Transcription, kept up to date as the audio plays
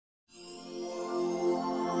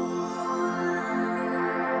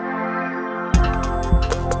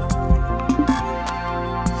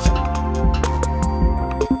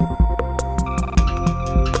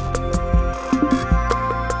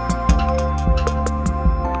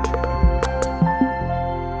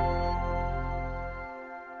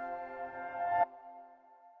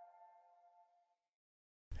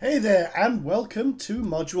Hey there and welcome to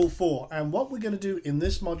Module 4, and what we're going to do in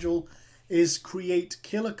this module is create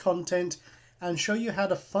killer content and show you how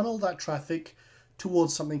to funnel that traffic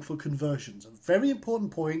towards something for conversions. A very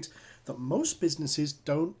important point that most businesses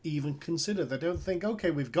don't even consider. They don't think,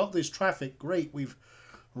 okay, we've got this traffic, great, we've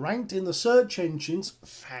ranked in the search engines,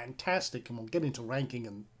 fantastic, and we'll get into ranking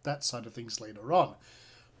and that side of things later on.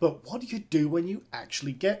 But what do you do when you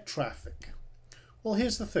actually get traffic? Well,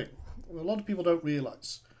 here's the thing. A lot of people don't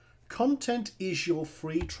realize. Content is your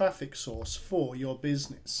free traffic source for your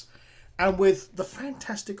business. And with the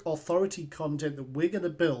fantastic authority content that we're going to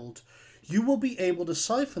build, you will be able to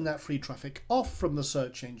siphon that free traffic off from the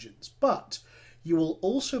search engines. But you will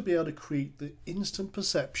also be able to create the instant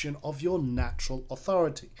perception of your natural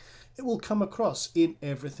authority. It will come across in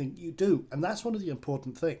everything you do. And that's one of the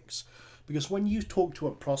important things. Because when you talk to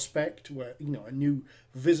a prospect, a new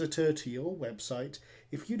visitor to your website,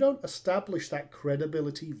 if you don't establish that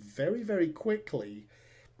credibility very, very quickly,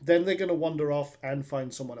 then they're going to wander off and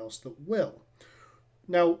find someone else that will.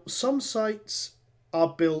 Now, some sites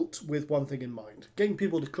are built with one thing in mind, getting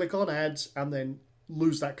people to click on ads and then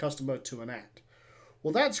lose that customer to an ad.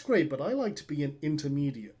 Well, that's great, but I like to be an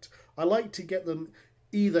intermediate. I like to get them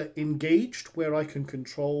either engaged, where I can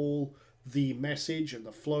control the message and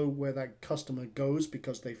the flow where that customer goes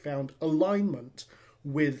because they found alignment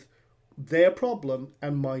with their problem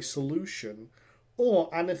and my solution.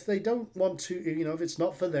 And if they don't want to, if it's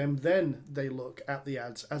not for them, then they look at the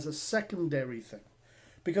ads as a secondary thing.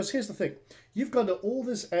 Because here's the thing, you've got all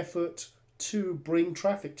this effort to bring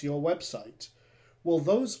traffic to your website. Well,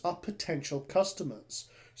 those are potential customers.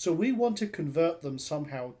 So we want to convert them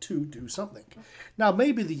somehow to do something. Now,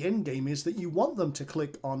 maybe the end game is that you want them to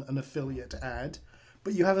click on an affiliate ad,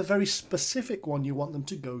 but you have a very specific one you want them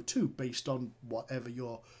to go to based on whatever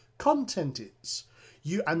your content is.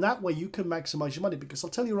 And that way you can maximize your money, because I'll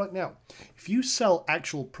tell you right now, if you sell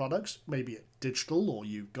actual products, maybe it's digital or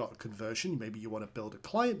you've got a conversion, maybe you want to build a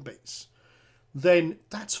client base, then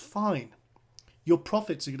that's fine. Your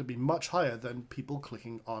profits are going to be much higher than people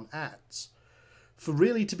clicking on ads. For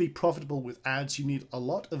really to be profitable with ads, you need a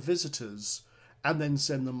lot of visitors and then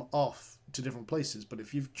send them off to different places. But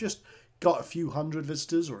if you've just got a few hundred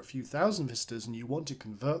visitors or a few thousand visitors and you want to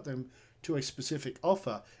convert them to a specific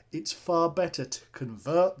offer, it's far better to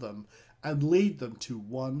convert them and lead them to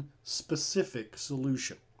one specific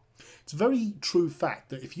solution. It's a very true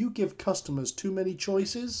fact that if you give customers too many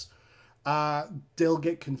choices, they'll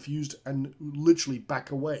get confused and literally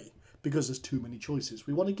back away because there's too many choices.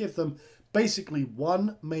 We want to give them basically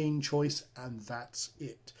one main choice, and that's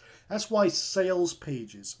it. That's why sales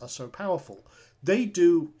pages are so powerful. They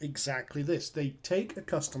do exactly this. They take a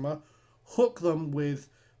customer, hook them with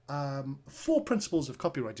 4 principles of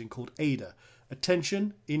copywriting called AIDA: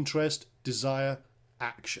 attention, interest, desire,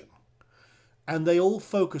 action. And they all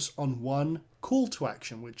focus on one call to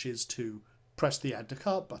action, which is to press the add to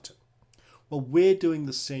cart button. Well, we're doing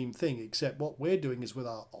the same thing, except what we're doing is with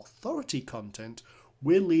our authority content,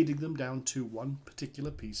 we're leading them down to one particular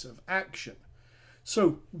piece of action.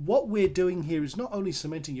 So what we're doing here is not only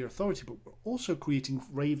cementing your authority, but we're also creating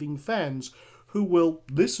raving fans who will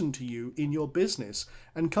listen to you in your business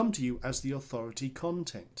and come to you as the authority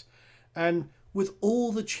content. And with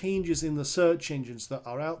all the changes in the search engines that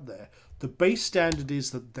are out there, the base standard is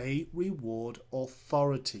that they reward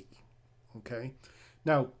authority. Okay?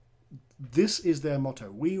 Now, this is their motto.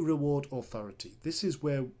 We reward authority. This is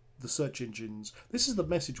where the search engines, this is the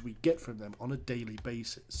message we get from them on a daily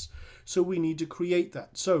basis. So we need to create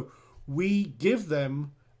that. So we give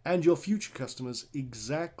them and your future customers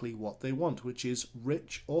exactly what they want, which is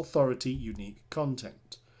rich, authority, unique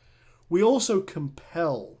content. We also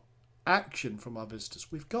compel action from our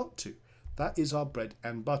visitors. We've got to. That is our bread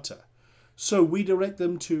and butter. So we direct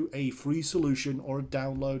them to a free solution or a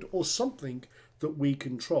download or something that we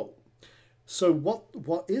control. So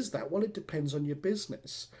what is that? Well, it depends on your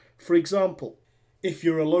business. For example, if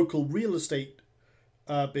you're a local real estate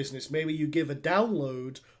business, maybe you give a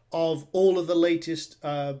download of all of the latest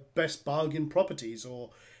best bargain properties, or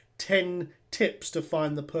 10 tips to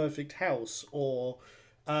find the perfect house, or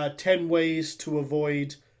 10 ways to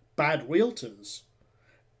avoid bad realtors.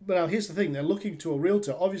 But now here's the thing, they're looking to a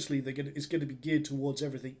realtor. Obviously, it's going to be geared towards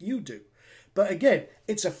everything you do. But again,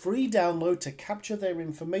 it's a free download to capture their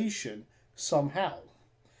information somehow.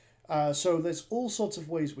 So there's all sorts of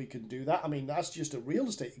ways we can do that. I mean, that's just a real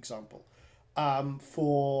estate example.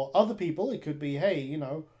 For other people, it could be, hey,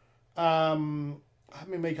 let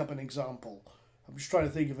me make up an example. I'm just trying to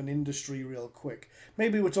think of an industry real quick.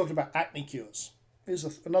 Maybe we're talking about acne cures. Here's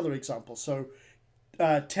another example. So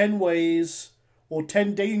 10 ways or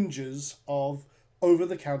 10 dangers of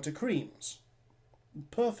over-the-counter creams.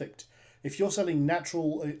 Perfect. If you're selling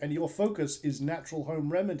natural and your focus is natural home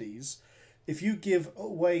remedies, if you give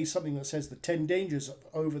away something that says the 10 dangers of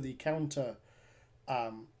over-the-counter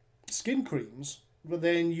skin creams, well,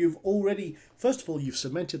 then you've already, first of all, you've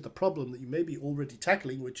cemented the problem that you may be already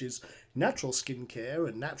tackling, which is natural skincare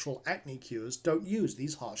and natural acne cures don't use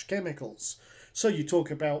these harsh chemicals. So you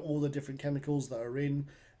talk about all the different chemicals that are in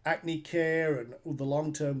acne care and all the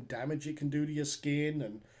long-term damage it can do to your skin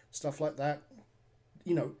and stuff like that.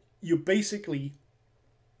 You know, you're basically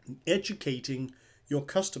educating your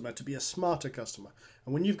customer to be a smarter customer.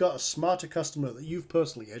 And when you've got a smarter customer that you've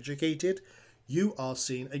personally educated, you are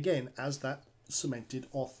seen again as that cemented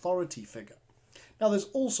authority figure. Now there's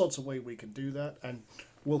all sorts of ways we can do that, and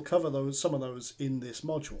we'll cover some of those in this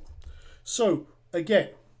module. So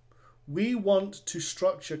again, we want to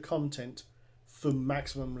structure content for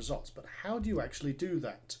maximum results, but how do you actually do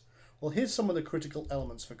that? Well, here's some of the critical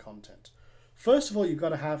elements for content. First of all, you've got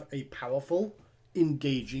to have a powerful,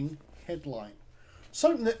 engaging headline.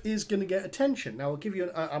 Something that is going to get attention. Now, I'll give you,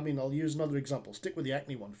 I'll use another example. Stick with the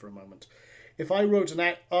acne one for a moment. If I wrote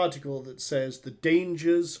an article that says the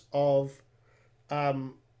dangers of,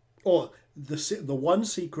 or the one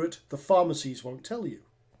secret the pharmacies won't tell you.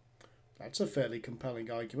 That's a fairly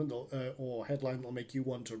compelling argument or headline that will make you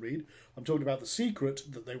want to read. I'm talking about the secret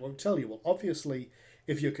that they won't tell you. Well, obviously,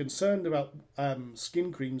 if you're concerned about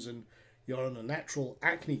skin creams and you're on a natural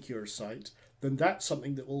acne cure site, then that's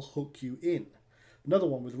something that will hook you in. Another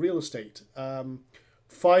one with real estate.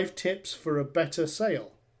 5 tips for a better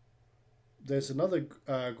sale. There's another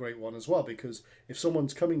great one as well, because if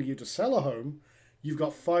someone's coming to you to sell a home, you've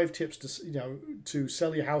got 5 tips to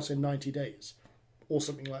sell your house in 90 days or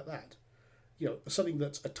something like that. Something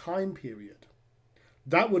that's a time period.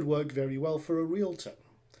 That would work very well for a realtor.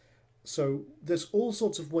 So there's all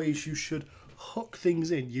sorts of ways you should hook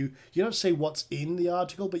things in. You don't say what's in the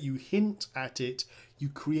article, but you hint at it. You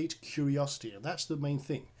create curiosity, and that's the main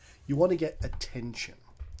thing. You want to get attention.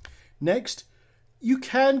 Next, you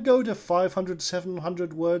can go to 500,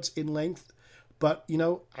 700 words in length, but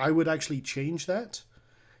I would actually change that.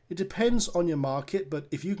 It depends on your market, but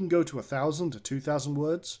if you can go to 1,000 to 2,000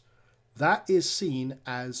 words, that is seen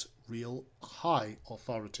as real high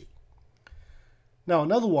authority. Now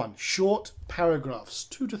another one, short paragraphs,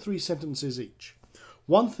 2 to 3 sentences each.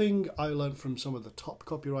 One thing I learned from some of the top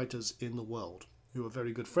copywriters in the world, who are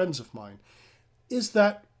very good friends of mine, is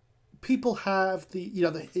that people have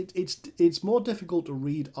it's more difficult to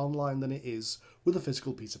read online than it is with a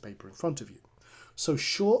physical piece of paper in front of you. So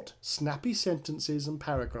short, snappy sentences and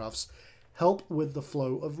paragraphs help with the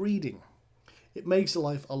flow of reading. It makes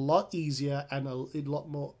life a lot easier and a lot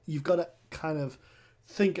more. You've got to kind of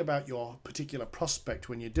think about your particular prospect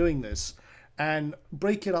when you're doing this and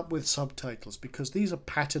break it up with subtitles, because these are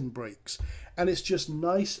pattern breaks and it's just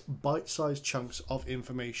nice bite-sized chunks of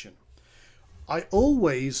information. I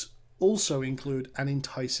always also include an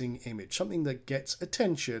enticing image, something that gets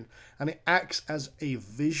attention, and it acts as a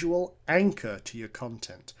visual anchor to your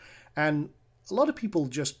content. And a lot of people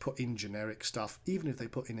just put in generic stuff, even if they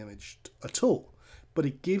put in image at all. But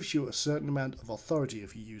it gives you a certain amount of authority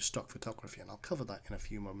if you use stock photography, and I'll cover that in a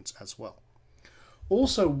few moments as well.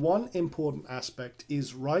 Also, one important aspect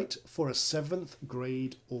is write for a 7th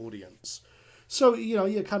grade audience. So,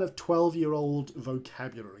 your kind of 12-year-old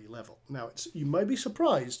vocabulary level. Now, you might be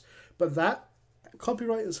surprised, but that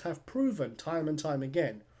copywriters have proven time and time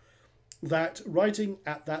again that writing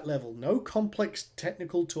at that level, no complex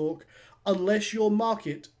technical talk, unless your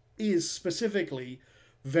market is specifically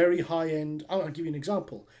very high-end. I'll give you an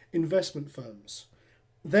example. Investment firms.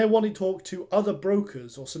 They want to talk to other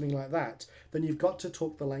brokers or something like that. Then you've got to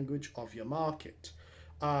talk the language of your market.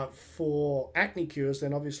 For acne cures,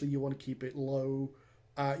 then obviously you want to keep it low.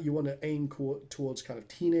 You want to aim towards kind of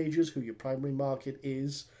teenagers, who your primary market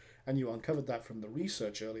is, and you uncovered that from the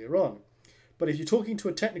research earlier on. But if you're talking to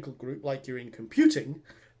a technical group like you're in computing,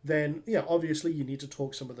 then obviously you need to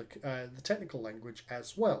talk some of the technical language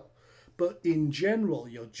as well. But in general,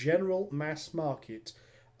 your general mass market,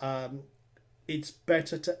 it's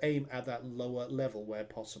better to aim at that lower level where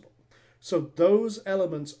possible. So those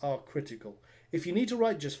elements are critical. If you need to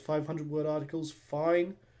write just 500-word articles,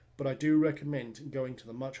 fine, but I do recommend going to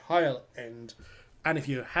the much higher end. And if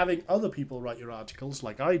you're having other people write your articles,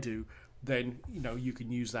 like I do, then you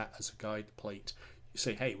can use that as a guide plate. You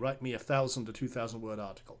say, hey, write me a 1,000 to 2,000-word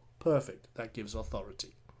article. Perfect. That gives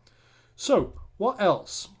authority. So what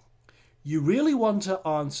else? You really want to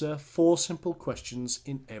answer 4 simple questions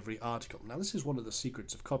in every article. Now, this is one of the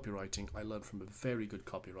secrets of copywriting I learned from a very good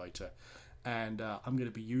copywriter, and I'm going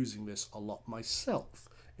to be using this a lot myself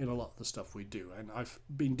in a lot of the stuff we do. And I've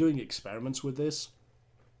been doing experiments with this.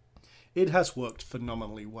 It has worked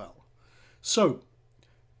phenomenally well. So,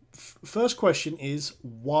 first question is,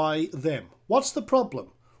 why them? What's the problem?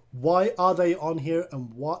 Why are they on here,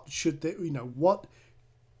 and what should they, what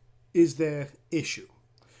is their issue?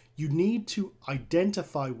 You need to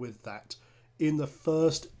identify with that in the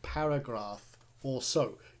first paragraph or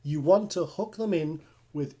so. You want to hook them in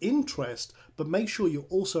with interest, but make sure you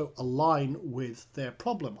also align with their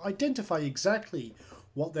problem. Identify exactly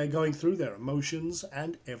what they're going through, their emotions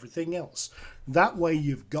and everything else. That way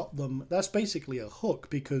you've got them. That's basically a hook,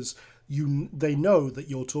 because they know that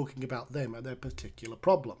you're talking about them and their particular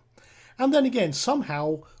problem. And then again,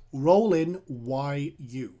 somehow roll in why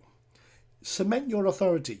you. Cement your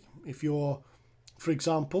authority. If you're, for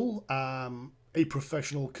example, a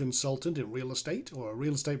professional consultant in real estate or a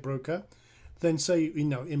real estate broker, then say,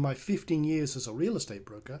 in my 15 years as a real estate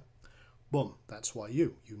broker, boom, that's why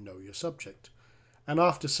you know your subject. And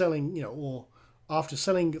after selling, after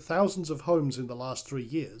selling thousands of homes in the last 3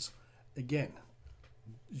 years, again,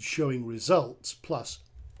 showing results, plus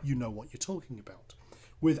you know what you're talking about.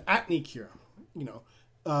 With acne cure,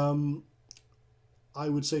 I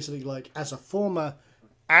would say something like, as a former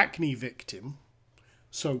acne victim,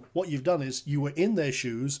 so what you've done is you were in their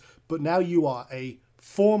shoes, but now you are a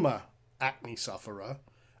former acne sufferer,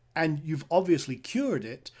 and you've obviously cured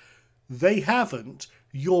it. They haven't.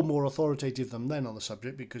 You're more authoritative than them on the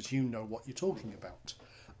subject because you know what you're talking about.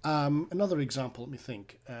 Another example, let me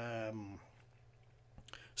think.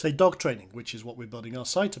 Say dog training, which is what we're building our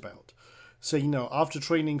site about. So, after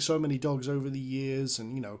training so many dogs over the years,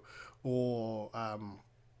 and, or,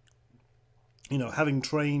 having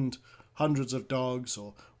trained hundreds of dogs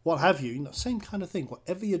or what have you, same kind of thing.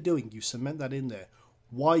 Whatever you're doing, you cement that in there.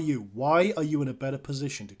 Why you? Why are you in a better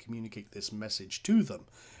position to communicate this message to them?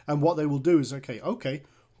 And what they will do is, okay,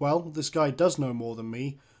 well, this guy does know more than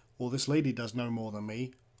me, or this lady does know more than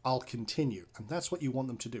me. I'll continue. And that's what you want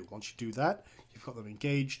them to do. Once you do that, you've got them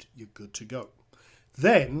engaged, you're good to go.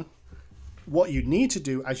 Then, what you need to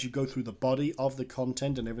do as you go through the body of the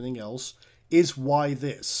content and everything else is why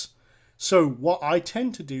this. So what I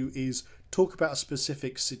tend to do is talk about a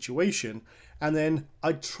specific situation, and then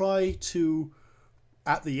I try to,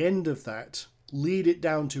 at the end of that, lead it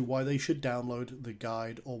down to why they should download the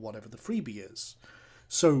guide or whatever the freebie is.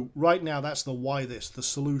 So right now, that's the why this, the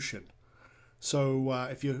solution. So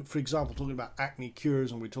if you're, for example, talking about acne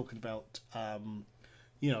cures, and we're talking about,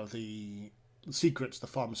 the secrets the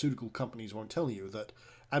pharmaceutical companies won't tell you, that,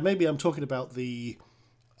 and maybe I'm talking about the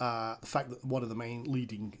fact that one of the main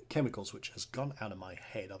leading chemicals, which has gone out of my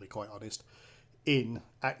head, I'll be quite honest, in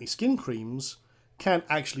acne skin creams, can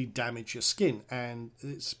actually damage your skin, and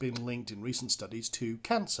it's been linked in recent studies to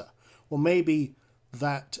cancer. Well, maybe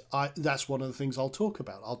that's one of the things I'll talk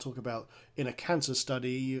about. I'll talk about in a cancer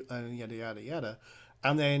study, yada yada yada,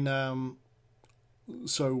 and then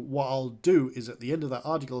so what I'll do is at the end of that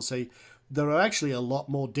article I'll say there are actually a lot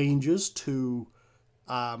more dangers to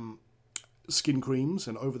skin creams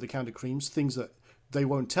and over-the-counter creams, things that they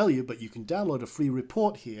won't tell you, but you can download a free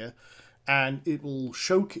report here, and it will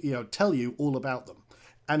tell you all about them.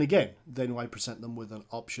 And again, then I present them with an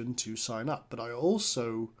option to sign up. But I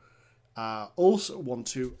also want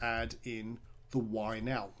to add in the why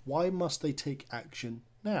now. Why must they take action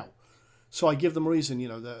now? So I give them a reason,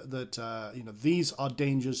 that these are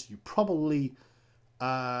dangers you probably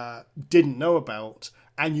didn't know about,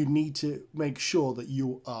 and you need to make sure that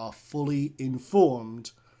you are fully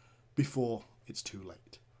informed before it's too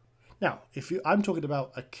late. Now, I'm talking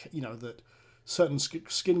about that certain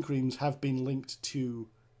skin creams have been linked to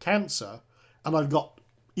cancer, and I've got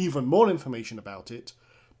even more information about it,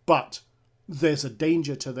 but there's a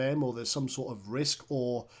danger to them, or there's some sort of risk,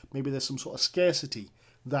 or maybe there's some sort of scarcity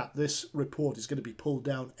that this report is going to be pulled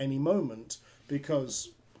down any moment because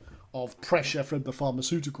of pressure from the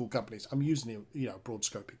pharmaceutical companies. I'm using a broad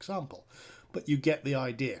scope example, but you get the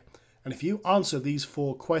idea. And if you answer these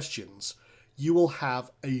 4 questions, you will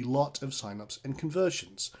have a lot of signups and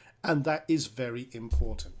conversions, and that is very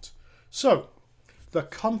important. So, the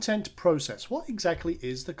content process. What exactly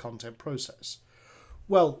is the content process?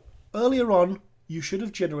 Well, earlier on, you should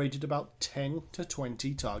have generated about 10 to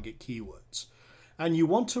 20 target keywords, and you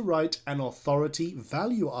want to write an authority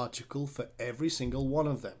value article for every single one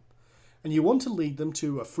of them. And you want to lead them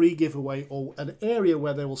to a free giveaway or an area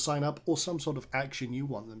where they will sign up, or some sort of action you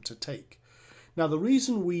want them to take. Now, the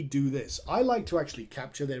reason we do this, I like to actually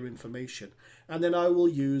capture their information, and then I will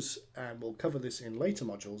use, and we'll cover this in later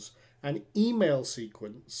modules, an email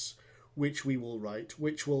sequence which we will write,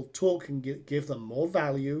 which will talk and give them more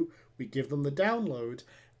value. We give them the download,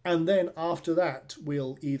 And then after that,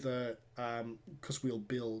 we'll either, because we'll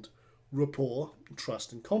build rapport,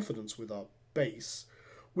 trust, and confidence with our base,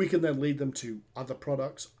 we can then lead them to other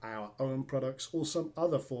products, our own products, or some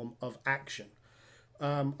other form of action.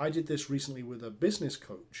 I did this recently with a business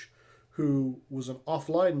coach who was an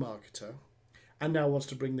offline marketer and now wants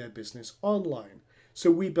to bring their business online. So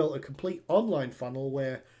we built a complete online funnel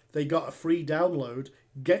where they got a free download,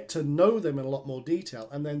 get to know them in a lot more detail,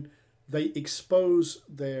 and then they expose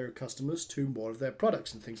their customers to more of their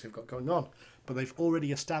products and things they've got going on. But they've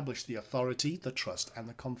already established the authority, the trust, and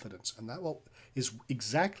the confidence. And that is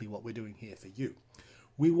exactly what we're doing here for you.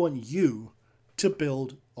 We want you to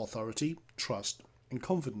build authority, trust, and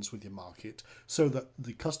confidence with your market so that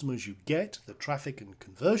the customers you get, the traffic and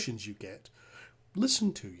conversions you get,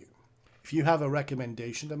 listen to you. If you have a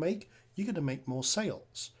recommendation to make, you're going to make more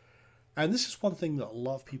sales. And this is one thing that a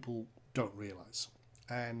lot of people don't realize.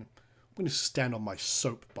 And I'm going to stand on my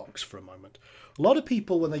soapbox for a moment. A lot of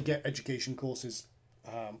people, when they get education courses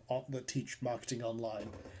that teach marketing online,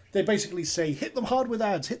 they basically say, hit them hard with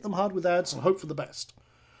ads, and hope for the best.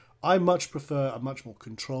 I much prefer a much more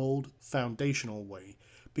controlled, foundational way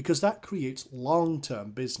because that creates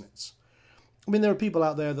long-term business. I mean, there are people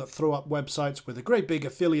out there that throw up websites with a great big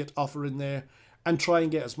affiliate offer in there and try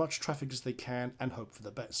and get as much traffic as they can and hope for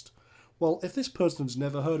the best. Well, if this person's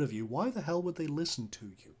never heard of you, why the hell would they listen to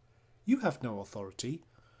you? You have no authority.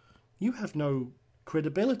 You have no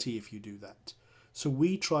credibility if you do that. So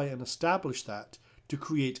we try and establish that to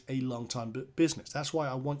create a long-term business. That's why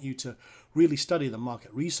I want you to really study the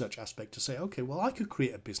market research aspect to say, okay, well, I could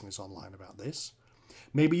create a business online about this.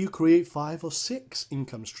 Maybe you create 5 or 6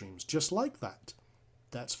 income streams just like that.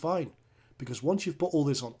 That's fine. Because once you've put all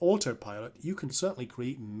this on autopilot, you can certainly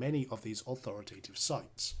create many of these authoritative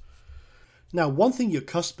sites. Now, one thing your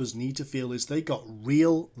customers need to feel is they got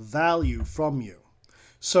real value from you.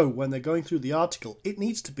 So when they're going through the article, it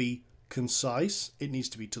needs to be concise, it needs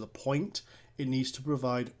to be to the point, it needs to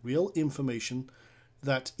provide real information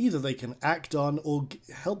that either they can act on or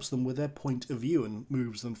helps them with their point of view and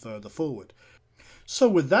moves them further forward. So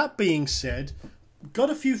with that being said, got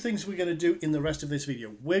a few things we're going to do in the rest of this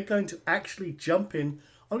video. We're going to actually jump in.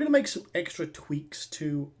 I'm going to make some extra tweaks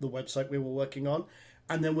to the website we were working on,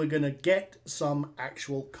 and then we're going to get some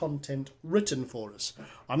actual content written for us.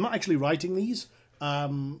 I'm not actually writing these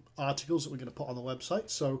articles that we're going to put on the website,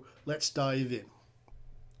 so let's dive in.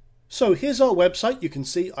 So here's our website. You can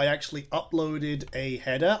see I actually uploaded a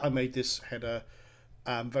header. I made this header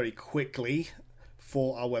very quickly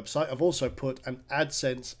for our website. I've also put an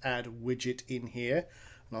AdSense ad widget in here,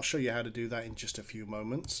 and I'll show you how to do that in just a few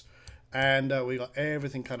moments. And we got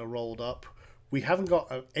everything kind of rolled up. We haven't got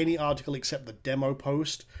any article except the demo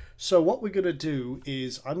post. So what we're going to do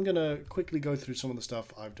is I'm going to quickly go through some of the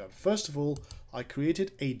stuff I've done. First of all, I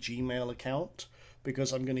created a Gmail account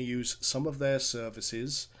because I'm going to use some of their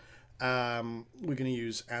services. We're going to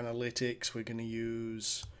use analytics. We're going to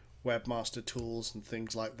use webmaster tools and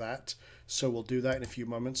things like that. So we'll do that in a few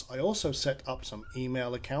moments. I also set up some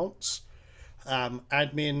email accounts.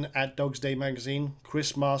 Admin at Dog's Day Magazine,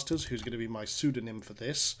 Chris Masters, who's going to be my pseudonym for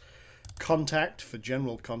this. Contact for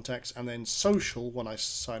general contacts, and then social when I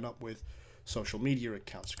sign up with social media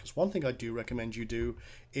accounts. Because one thing I do recommend you do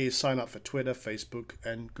is sign up for Twitter, Facebook,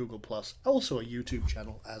 and Google+. Also a YouTube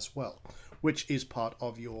channel as well, which is part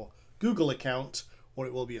of your Google account, or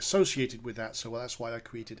it will be associated with that. So that's why I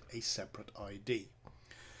created a separate ID.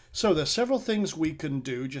 So there's several things we can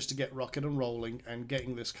do just to get rocking and rolling and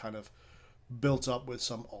getting this kind of built up with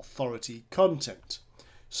some authority content.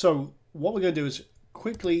 So what we're going to do is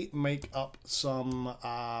quickly make up some,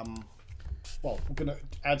 well, we're going to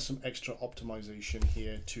add some extra optimization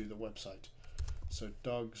here to the website. So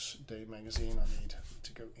Dog's Day Magazine, I need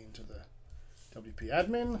to go into the WP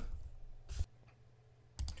admin.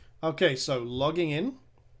 Okay, so logging in.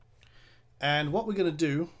 And what we're going to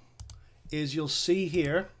do is you'll see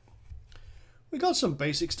here, we got some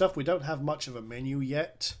basic stuff. We don't have much of a menu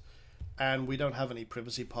yet, and we don't have any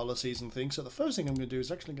privacy policies and things. So the first thing I'm going to do is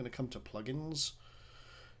actually going to come to plugins,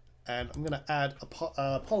 and I'm going to add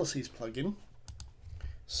a policies plugin.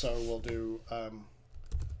 So we'll do, let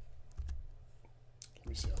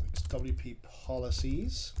me see, I think it's WP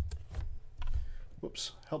policies.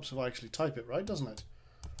 Whoops, helps if I actually type it right, doesn't it?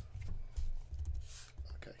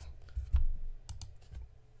 Okay.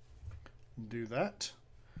 Do that.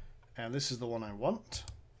 And this is the one I want.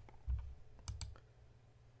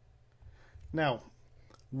 Now,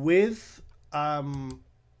 with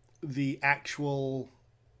the actual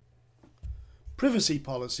privacy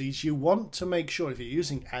policies, you want to make sure, if you're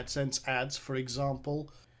using AdSense ads, for example,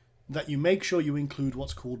 that you make sure you include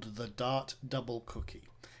what's called the Dart double cookie.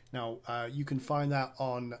 Now, you can find that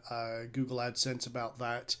on Google AdSense about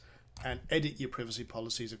that and edit your privacy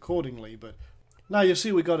policies accordingly. But now you'll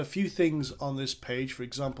see we've got a few things on this page. For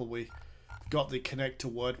example, we got the connect to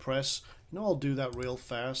WordPress. I'll do that real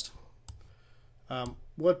fast.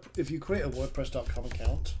 If you create a WordPress.com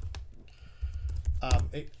account,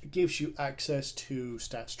 it gives you access to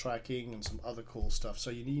stats tracking and some other cool stuff. So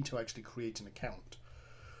you need to actually create an account.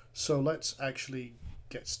 So let's actually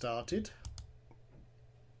get started.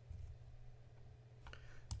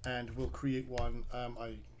 And we'll create one.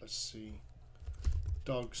 Let's see,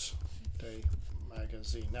 Dogs Day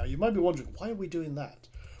Magazine. Now you might be wondering, why are we doing that?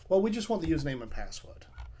 Well, we just want the username and password.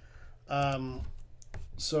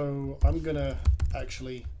 So I'm gonna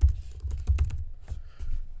actually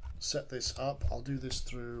set this up. I'll do this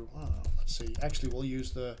through, let's see, actually we'll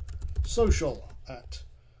use the social at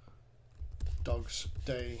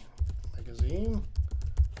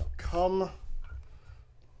dogsdaymagazine.com,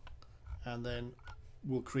 and then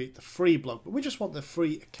we'll create the free blog, but we just want the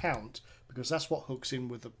free account because that's what hooks in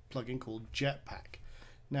with the plugin called Jetpack.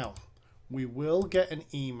 Now, we will get an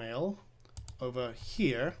email over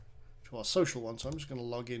here to our social one, so I'm just going to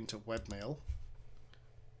log into webmail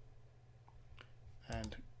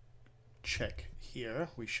and check here.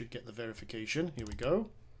 We should get the verification. Here we go.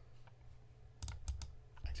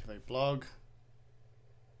 Activate blog.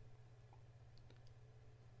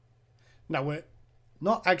 Now we're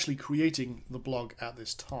not actually creating the blog at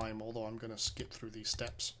this time, although I'm going to skip through these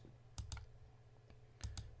steps.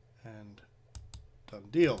 And done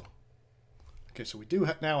deal. Okay, so we do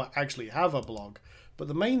now actually have a blog, but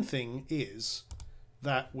the main thing is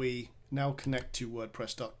that we now connect to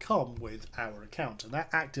WordPress.com with our account, and that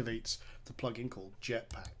activates the plugin called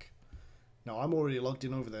Jetpack. Now I'm already logged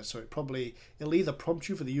in over there, so it'll either prompt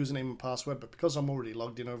you for the username and password, but because I'm already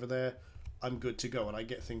logged in over there, I'm good to go, and I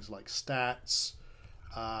get things like stats.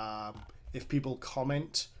 If people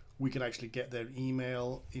comment, we can actually get their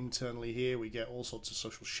email internally here. We get all sorts of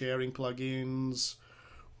social sharing plugins.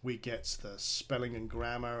 We get the spelling and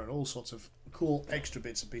grammar and all sorts of cool extra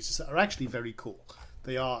bits and pieces that are actually very cool.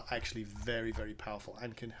 They are actually very, very powerful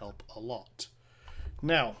and can help a lot.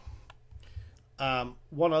 Now,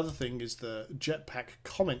 one other thing is the Jetpack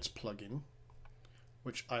Comments plugin,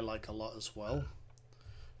 which I like a lot as well.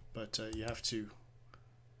 But you have to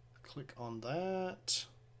click on that.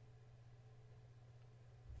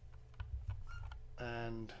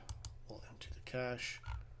 And we'll empty the cache.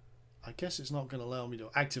 I guess it's not going to allow me to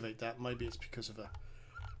activate that. Maybe it's because of a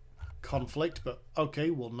conflict, but okay,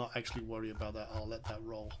 we'll not actually worry about that. I'll let that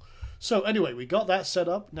roll. So anyway, we got that set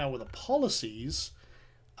up. Now with the policies,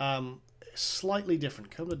 slightly different.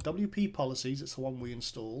 Come to WP policies, it's the one we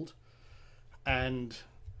installed. And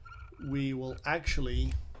we will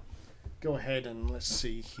actually go ahead and, let's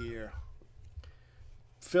see here,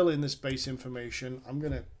 fill in this base information. I'm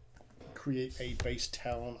going to create a base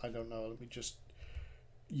town. I don't know. Let me just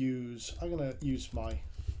I'm going to use my,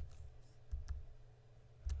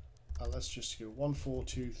 let's just go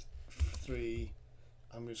 1423.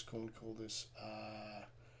 I'm just going to call this,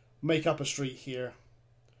 make up a street here.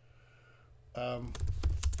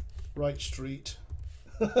 Right Street.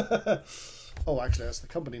 Oh, actually, that's the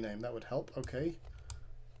company name. That would help. Okay.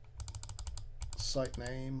 Site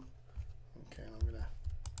name. Okay, I'm going to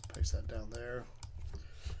paste that down there.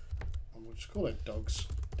 And we'll just call it Dogs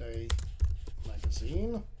Day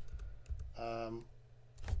Magazine. And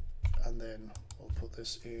then we'll put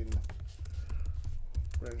this in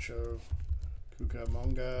Rancho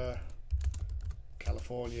Cucamonga,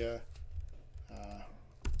 California,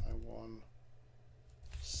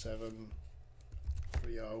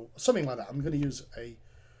 91730, something like that. I'm going to use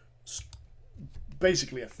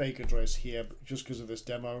basically a fake address here, just because of this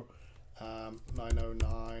demo.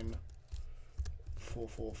 909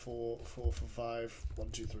 444 445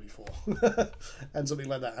 1234 and something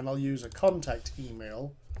like that, and I'll use a contact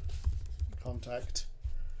email, contact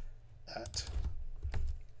at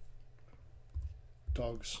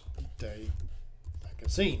Dogs Day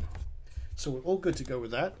Magazine. So we're all good to go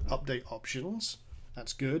with that. Update options,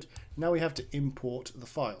 that's good. Now we have to import the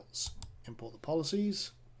files, import the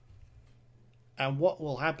policies, and what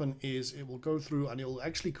will happen is it will go through and it will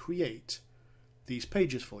actually create these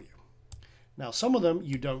pages for you. Now, some of them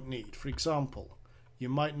you don't need. For example, you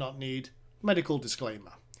might not need medical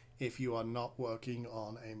disclaimer if you are not working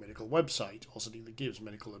on a medical website or something that gives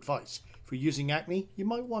medical advice. If you're using Acne, you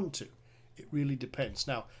might want to. It really depends.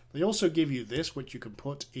 Now, they also give you this, which you can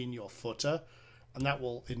put in your footer, and that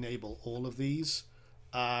will enable all of these.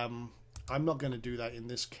 I'm not going to do that in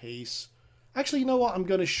this case. Actually, you know what? I'm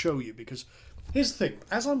going to show you, because here's the thing.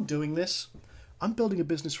 As I'm doing this, I'm building a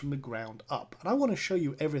business from the ground up, and I want to show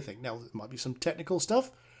you everything. Now, there might be some technical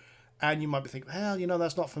stuff, and you might be thinking, well, you know,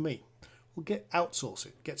 that's not for me. Well, outsource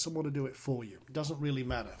it. Get someone to do it for you. It doesn't really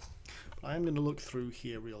matter. But I am going to look through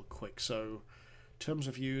here real quick. So, terms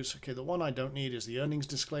of use. Okay, the one I don't need is the earnings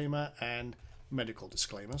disclaimer and medical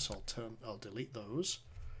disclaimer. So I'll delete those.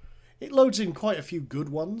 It loads in quite a few good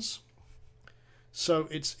ones. So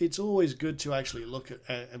it's always good to actually look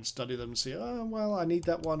at and study them and see, oh, well, I need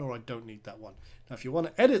that one or I don't need that one. Now, if you want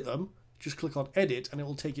to edit them, just click on edit and it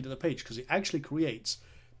will take you to the page because it actually creates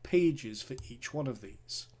pages for each one of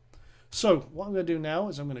these. So what I'm going to do now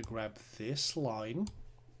is I'm going to grab this line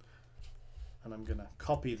and I'm going to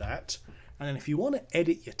copy that. And then if you want to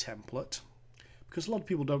edit your template, because a lot of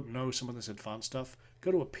people don't know some of this advanced stuff,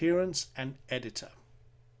 go to Appearance and Editor.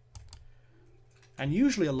 And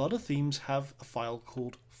usually a lot of themes have a file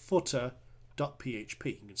called footer.php.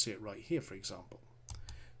 You can see it right here, for example.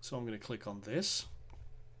 So I'm going to click on this.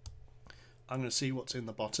 I'm going to see what's in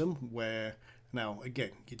the bottom where, now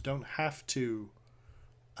again, you don't have to,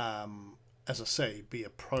 as I say, be a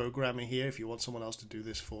programmer here. If you want someone else to do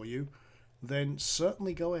this for you, then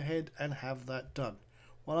certainly go ahead and have that done.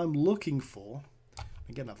 What I'm looking for,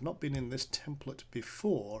 again, I've not been in this template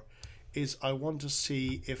before, is I want to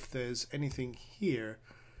see if there's anything here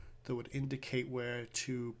that would indicate where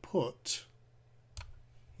to put,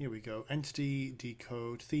 here we go, entity,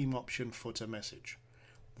 decode, theme option, footer, message.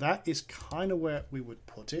 That is kind of where we would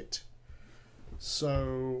put it.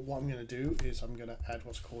 So what I'm going to do is I'm going to add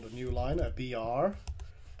what's called a new line, a BR,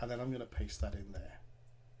 and then I'm going to paste that in there.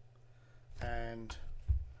 And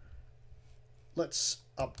let's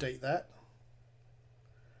update that.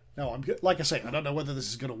 Now, like I say, I don't know whether this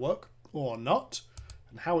is going to work or not,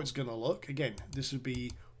 and how it's going to look. Again, this would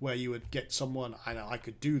be where you would get someone, I know I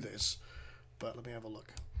could do this, but let me have a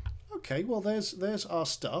look. Okay, well, there's our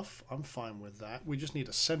stuff. I'm fine with that. We just need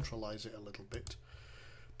to centralize it a little bit.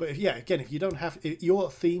 But if you don't have, your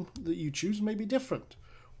theme that you choose may be different,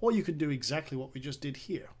 or you could do exactly what we just did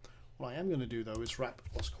here. What I am going to do, though, is wrap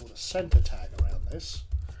what's called a center tag around this.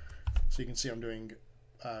 So you can see I'm doing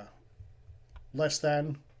less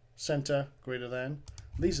than, center, greater than.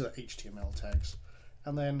 These are the HTML tags.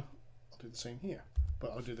 And then I'll do the same here.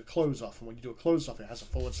 But I'll do the close off. And when you do a close off, it has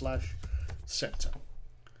a / center.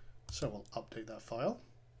 So we'll update that file.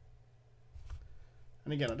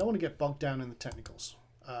 And again, I don't want to get bogged down in the technicals.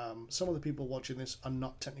 Some of the people watching this are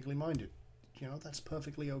not technically minded. You know, that's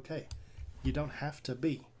perfectly okay. You don't have to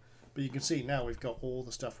be. But you can see now we've got all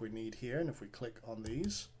the stuff we need here. And if we click on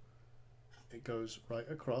these, it goes right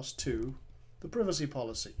across to the privacy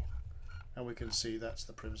policy. And we can see that's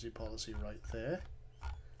the privacy policy right there.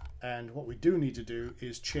 And what we do need to do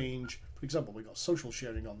is change, for example, we've got social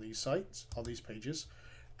sharing on these sites, on these pages,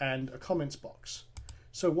 and a comments box.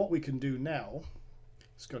 So what we can do now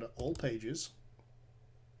is go to all pages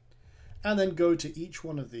and then go to each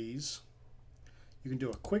one of these. You can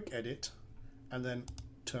do a quick edit and then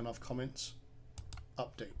turn off comments,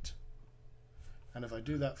 update. And if I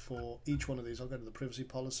do that for each one of these, I'll go to the privacy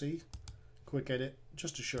policy, quick edit,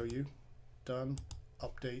 just to show you, done,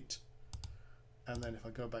 update. And then if I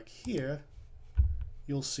go back here,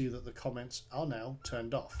 you'll see that the comments are now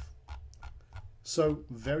turned off. So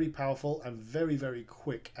very powerful and very, very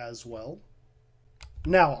quick as well.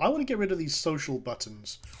 Now, I want to get rid of these social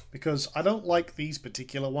buttons because I don't like these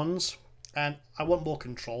particular ones and I want more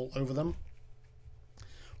control over them.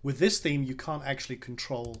 With this theme, you can't actually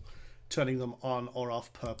control turning them on or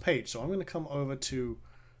off per page. So I'm going to come over to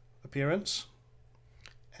Appearance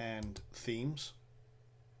and Themes.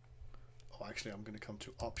 Oh, actually, I'm going to come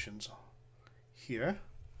to Options here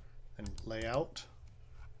and Layout.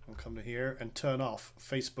 I'll come to here and turn off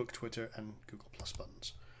Facebook, Twitter, and Google Plus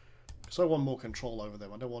buttons. So I want more control over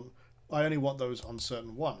them. I only want those on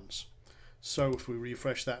certain ones. So if we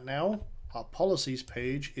refresh that now, our policies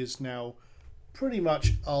page is now pretty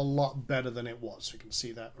much a lot better than it was. You can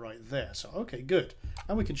see that right there. So okay, good.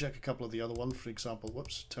 And we can check a couple of the other ones. For example,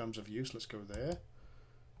 whoops, terms of use. Let's go there.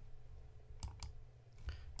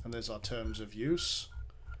 And there's our terms of use.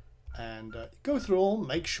 And go through all,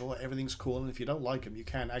 make sure everything's cool, and if you don't like them, you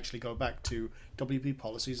can actually go back to WP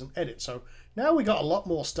policies and edit. So now we got a lot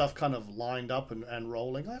more stuff kind of lined up and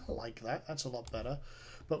rolling. I like that. That's a lot better.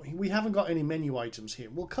 But we haven't got any menu items here.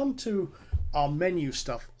 We'll come to our menu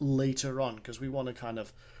stuff later on because we want to kind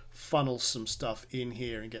of funnel some stuff in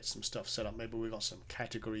here and get some stuff set up. Maybe we've got some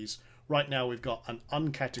categories. Right now we've got an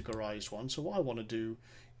uncategorized one. So what I want to do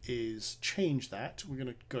is change that. We're going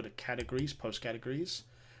to go to categories, post categories.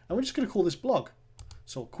 And we're just going to call this blog.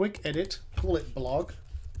 So quick edit, call it blog,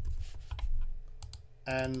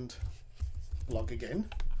 and blog again.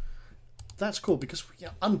 that's cool because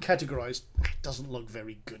uncategorized doesn't look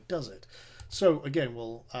very good, does it? So again,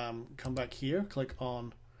 we'll come back here, click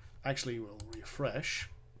on, actually we'll refresh,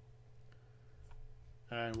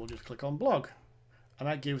 and we'll just click on blog. And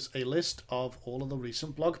that gives a list of all of the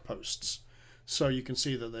recent blog posts. So you can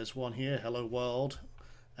see that there's one here, hello world,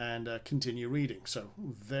 and continue reading. So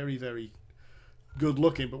very, very good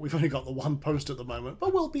looking, but we've only got the one post at the moment,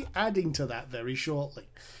 but we'll be adding to that very shortly.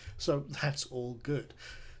 So that's all good.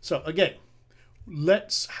 So again,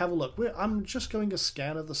 let's have a look. I'm just going a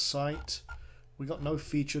scan of the site. We got no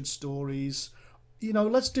featured stories. You know,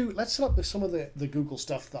 let's set up some of the Google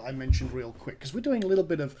stuff that I mentioned real quick, because we're doing a little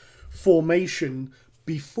bit of formation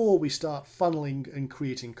before we start funneling and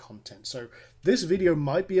creating content. So this video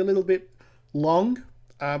might be a little bit long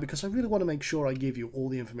because I really want to make sure I give you all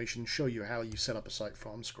the information, show you how you set up a site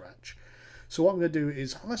from scratch. So what I'm going to do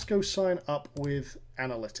is let's go sign up with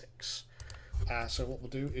analytics. So what we'll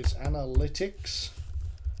do is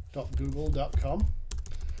analytics.google.com.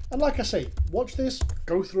 And like I say, watch this,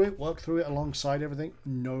 go through it, work through it alongside everything,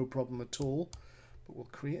 no problem at all. But we'll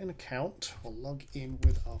create an account, we'll log in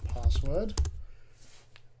with our password,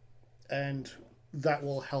 and that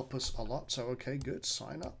will help us a lot. So okay, good,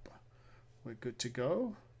 sign up, we're good to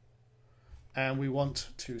go. And we want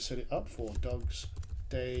to set it up for Dog's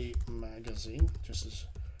Day Magazine, just as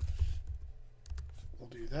we'll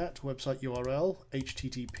do that. Website URL,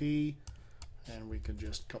 HTTP, and we can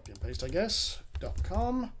just copy and paste, I guess,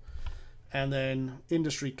 .com. And then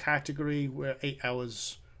industry category, we're 8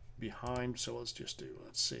 hours behind, so let's just do,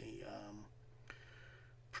 let's see,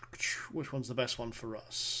 which one's the best one for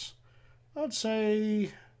us? I'd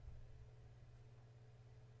say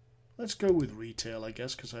let's go with retail, I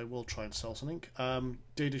guess, because I will try and sell something.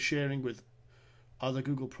 Data sharing with other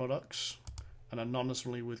Google products and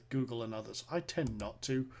anonymously with Google and others. I tend not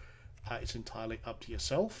to. It's entirely up to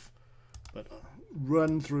yourself, but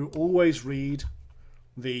run through, always read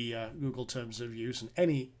the Google terms of use and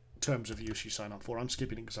any terms of use you sign up for. I'm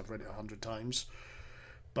skipping it because I've read it 100 times,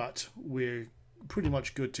 but we're pretty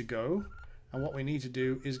much good to go. And what we need to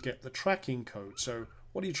do is get the tracking code. So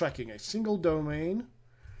what are you tracking? A single domain.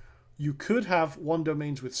 You could have one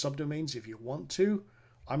domains with subdomains if you want to.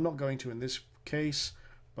 I'm not going to in this case,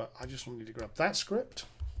 but I just need to grab that script.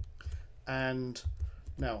 And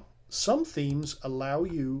now some themes allow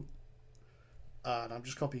you, and I'm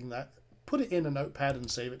just copying that, put it in a notepad and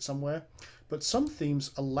save it somewhere. But some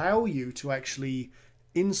themes allow you to actually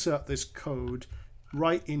insert this code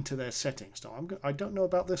right into their settings. Now, I don't know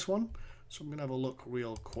about this one, so I'm going to have a look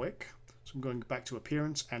real quick. So I'm going back to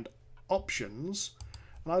Appearance and Options.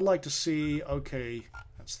 And I'd like to see, okay,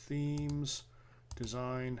 that's Themes,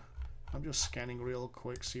 Design. I'm just scanning real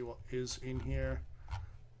quick, see what is in here.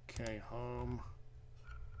 Okay, Home.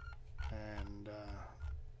 And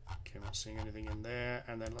okay, I'm not seeing anything in there.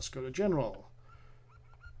 And then let's go to General.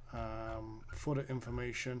 Footer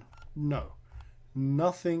information. No,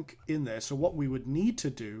 nothing in there. So what we would need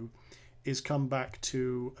to do is come back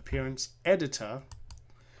to Appearance Editor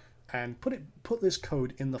and put this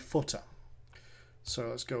code in the footer. So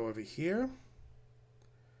let's go over here,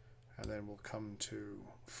 and then we'll come to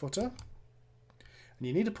Footer. And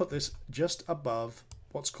you need to put this just above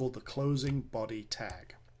what's called the closing body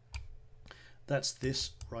tag. That's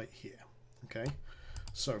this right here. Okay,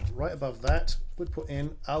 so right above that, we'd put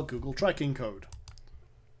in our Google tracking code.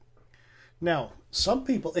 Now, some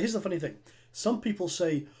people, here's the funny thing, some people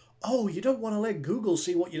say, oh, you don't want to let Google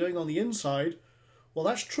see what you're doing on the inside. Well,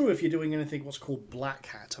 that's true if you're doing anything what's called black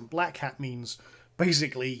hat. And black hat means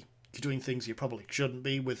basically you're doing things you probably shouldn't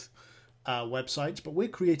be with websites, but we're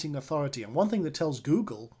creating authority. And one thing that tells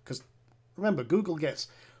Google, because remember, Google gets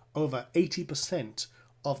over 80%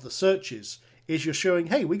 of the searches, is you're showing,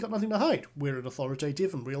 hey, we got nothing to hide. We're an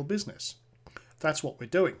authoritative and real business. That's what we're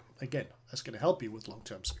doing. Again, that's going to help you with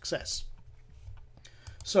long-term success.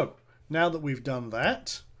 So now that we've done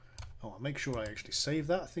that, I'll make sure I actually save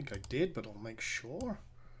that. I think I did, but I'll make sure.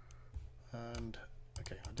 And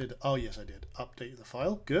okay, I did. Oh yes, I did. Update the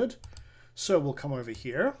file. Good. So we'll come over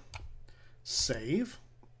here, save,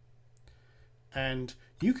 and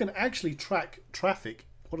you can actually track traffic.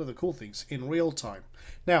 What are the cool things in real time?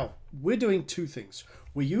 Now we're doing two things.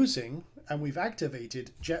 We're using and we've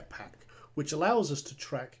activated Jetpack, which allows us to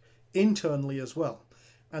track internally as well.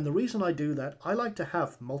 And the reason I do that, I like to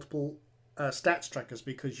have multiple stats trackers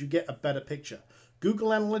because you get a better picture. Google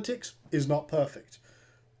Analytics is not perfect.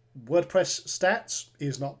 WordPress stats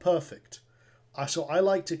is not perfect. So I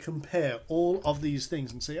like to compare all of these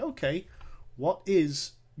things and say, okay, what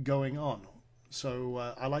is going on? So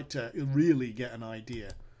I like to really get an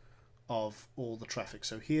idea of all the traffic.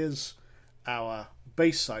 So here's our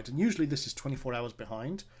base site, and usually this is 24 hours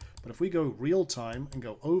behind, but if we go real time and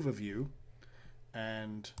go overview,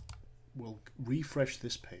 and we'll refresh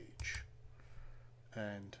this page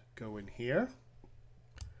and go in here.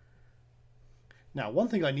 Now, one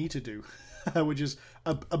thing I need to do, which is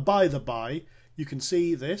a by the by, you can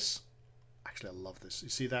see this. Actually, I love this. You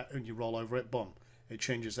see that when you roll over it, boom, it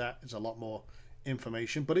changes that. It's a lot more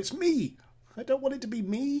information, but it's me. I don't want it to be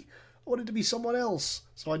me. I want it to be someone else.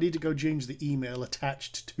 So I need to go change the email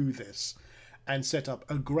attached to this and set up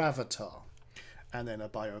a gravatar and then a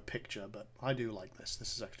bio picture. But I do like this.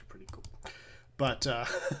 This is actually pretty cool. But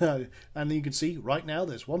and then you can see right now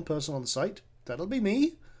there's one person on the site. That'll be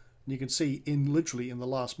me. And you can see literally in the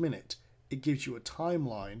last minute, it gives you a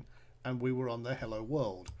timeline and we were on the Hello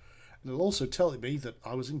World. And it'll also tell me that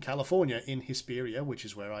I was in California in Hesperia, which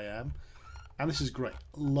is where I am. And this is great.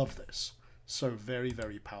 Love this. So very,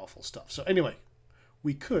 very powerful stuff. So anyway,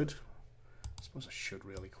 we could, I suppose I should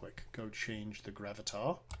really quick, go change the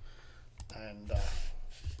gravatar. And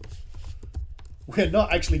we're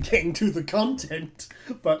not actually getting to the content,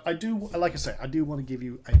 but I do, like I say, I do want to give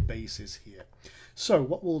you a basis here. So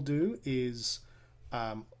what we'll do is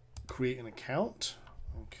create an account.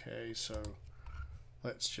 Okay, so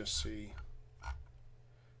let's just see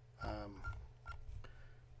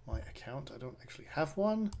my account. I don't actually have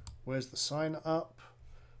one. Where's the sign up?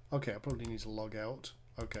 Okay, I probably need to log out.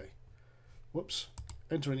 Okay, whoops.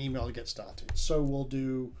 Enter an email to get started. So we'll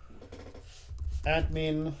do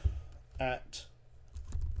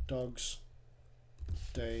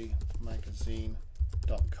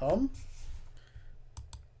admin@dogsdaymagazine.com.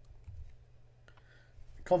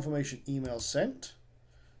 Confirmation email sent.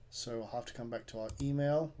 So I'll have to come back to our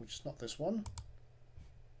email, which is not this one.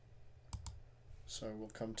 So we'll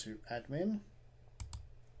come to admin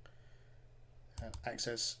and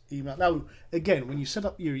access email. Now, again, when you set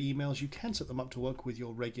up your emails, you can set them up to work with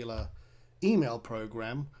your regular email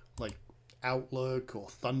program, like Outlook or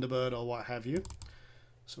Thunderbird or what have you.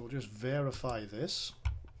 So we'll just verify this.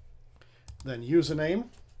 Then username,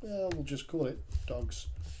 well, we'll just call it Dogs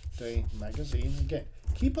Day Magazine. Again,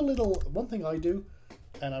 keep a little, one thing I do,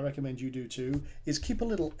 and I recommend you do too, is keep a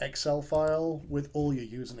little Excel file with all your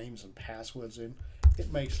usernames and passwords in.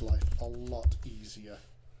 It makes life a lot easier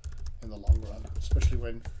in the long run, especially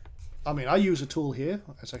when, I mean, I use a tool here.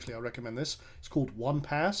 It's actually, I recommend this. It's called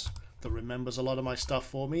OnePass that remembers a lot of my stuff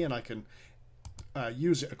for me, and I can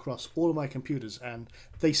use it across all of my computers, and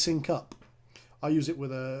they sync up. I use it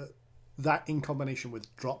with that in combination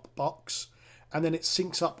with Dropbox, and then it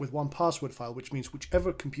syncs up with one password file, which means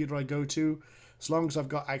whichever computer I go to, as long as I've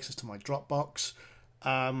got access to my Dropbox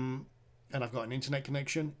and I've got an internet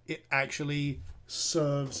connection, it actually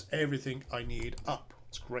serves everything I need up.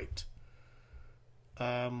 It's great.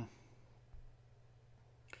 Dogs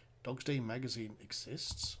Day Magazine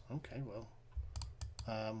exists. Okay, well,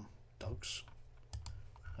 dogs.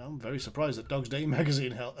 I'm very surprised that Dogs Day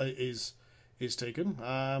Magazine is taken.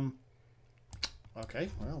 Okay,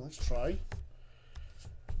 well, let's try.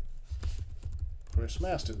 Chris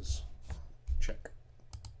Masters. Check.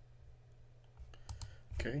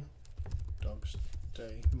 Okay. Dogs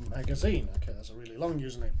Day Magazine. Okay, that's a really long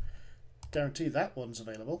username. Guarantee that one's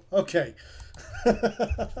available. Okay.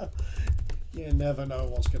 You never know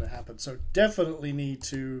what's going to happen. So definitely need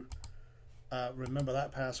to remember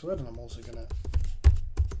that password. And I'm also going to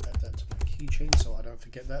add that to my keychain so I don't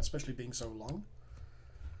forget that, especially being so long.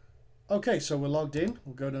 Okay, so we're logged in.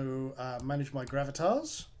 We'll go to manage my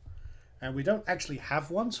gravatars. And we don't actually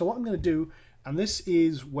have one. So what I'm going to do, and this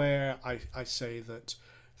is where I say that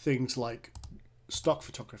things like stock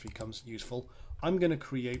photography comes useful. I'm going to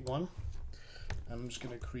create one. I'm just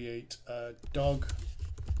going to create a dog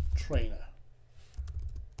trainer.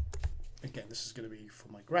 Again, this is going to be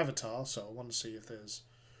for my gravatar, so I want to see if there's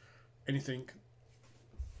anything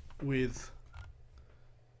with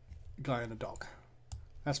a guy and a dog.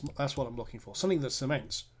 That's what I'm looking for. Something that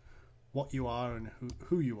cements what you are and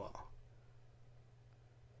who you are.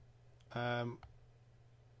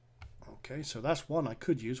 Okay, so that's one I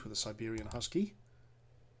could use with a Siberian Husky.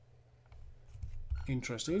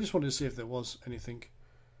 Interesting. I just wanted to see if there was anything.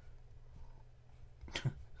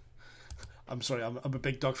 I'm sorry, I'm a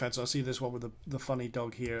big dog fan, so I see this one with the funny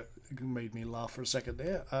dog here. It made me laugh for a second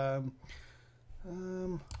there.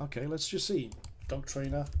 Okay, let's just see. Dog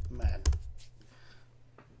trainer, man.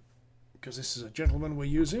 Because this is a gentleman we're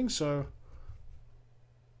using, so...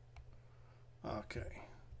 Okay.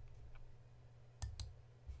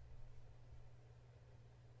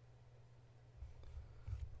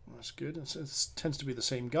 That's good. It tends to be the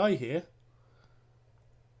same guy here.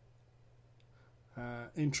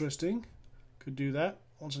 Interesting. Could do that.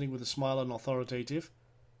 Want something with a smile and authoritative.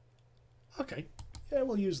 Okay, yeah,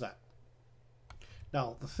 we'll use that.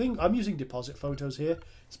 Now, the thing, I'm using deposit photos here.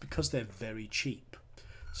 It's because they're very cheap.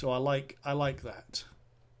 So I like that.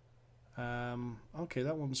 Okay,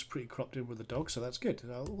 that one's pretty cropped in with the dog, so that's good.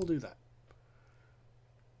 We'll do that.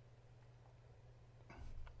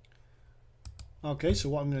 Okay, so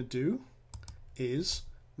what I'm going to do is,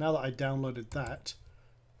 now that I downloaded that,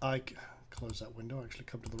 I close that window, actually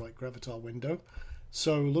come to the right Gravatar window.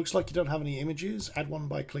 So looks like you don't have any images. Add one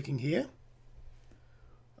by clicking here.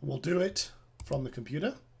 We'll do it from the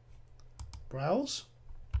computer. Browse.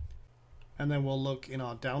 And then we'll look in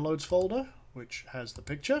our downloads folder, which has the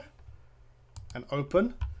picture, and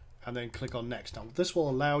open, and then click on next. Now this will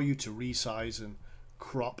allow you to resize and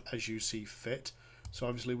crop as you see fit. So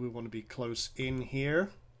obviously we want to be close in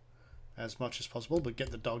here as much as possible, but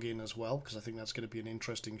get the dog in as well, because I think that's going to be an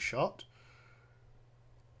interesting shot.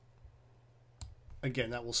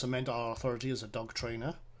 Again, that will cement our authority as a dog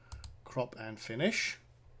trainer. Crop and finish.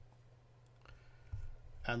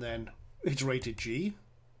 And then it's rated G.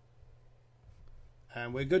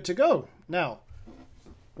 And we're good to go. Now,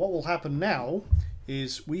 what will happen now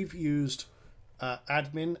is we've used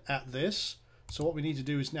admin at this. So what we need to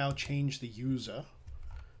do is now change the user,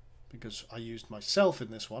 because I used myself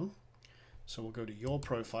in this one. So we'll go to your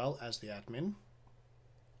profile as the admin.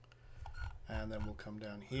 And then we'll come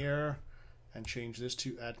down here and change this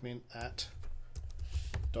to admin at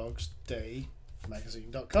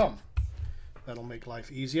dogsdaymagazine.com. That'll make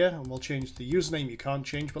life easier, and we'll change the username. You can't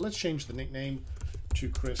change, but let's change the nickname to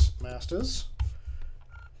Chris Masters.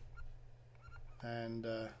 And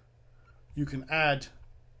you can add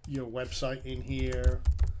your website in here.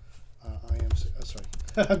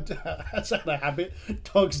 That's out of habit.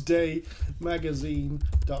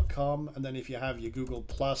 dogsdaymagazine.com, and then if you have your Google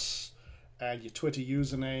Plus and your Twitter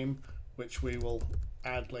username, which we will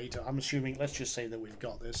add later. I'm assuming, let's just say that we've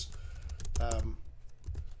got this.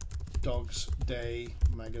 Dogs Day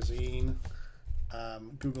Magazine,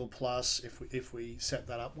 Google Plus, if we set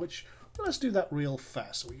that up, which, let's do that real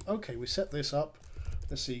fast. We set this up.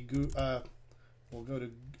 Let's see, we'll go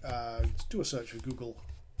to, let's do a search for Google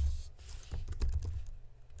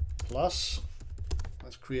Plus.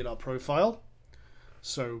 Let's create our profile.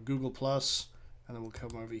 So Google Plus, and then we'll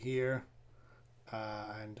come over here.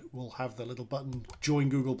 And we'll have the little button join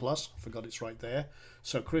Google Plus. Forgot it's right there.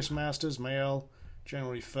 So Chris Masters, mail,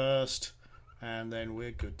 January 1st, and then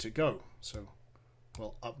we're good to go. So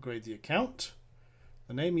we'll upgrade the account.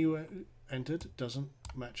 The name you entered doesn't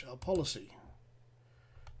match our policy.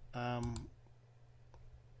 Okay,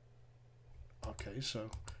 so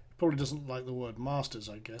it probably doesn't like the word masters,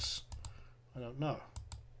 I guess. I don't know.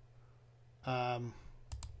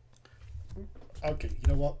 Okay, you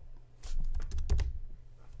know what?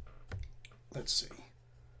 Let's see.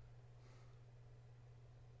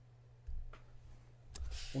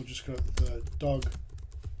 We'll just go with the dog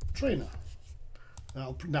trainer.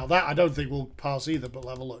 Now that I don't think will pass either, but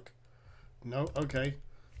we'll have a look. No, okay.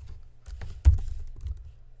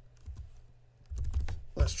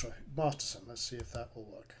 Let's try Masterson. Let's see if that will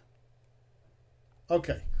work.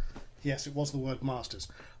 Okay. Yes, it was the word masters.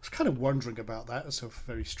 I was kind of wondering about that. It's a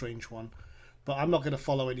very strange one. But I'm not going to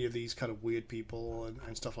follow any of these kind of weird people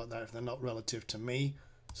and stuff like that if they're not relative to me.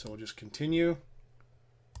 So we'll just continue.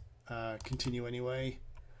 Continue anyway.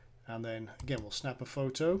 And then, again, we'll snap a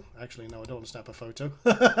photo. Actually, no, I don't want to snap a photo.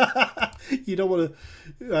 You don't want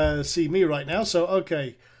to see me right now. So,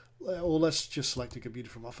 okay. Well, let's just select a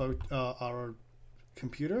computer from our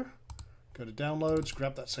computer. Go to downloads,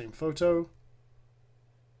 grab that same photo.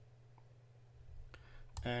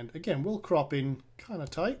 And, again, we'll crop in kind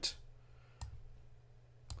of tight.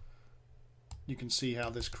 You can see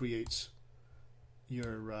how this creates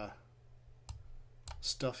your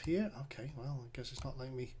stuff here. Okay, well, I guess it's not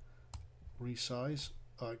letting me resize.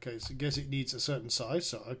 Okay, so I guess it needs a certain size,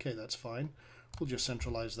 so okay, that's fine. We'll just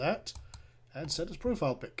centralize that and set as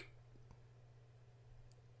profile pic.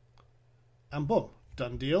 And boom,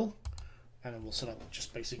 done deal. And then we'll set up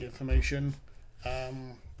just basic information. Where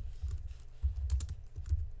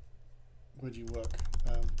do you work?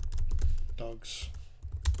 Dogs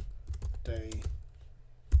Day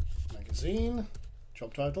Magazine,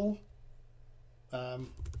 job title,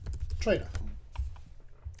 trainer,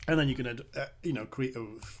 and then you can create a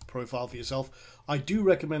profile for yourself. I do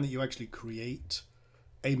recommend that you actually create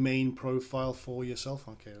a main profile for yourself.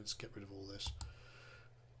 Okay, let's get rid of all this.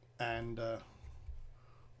 And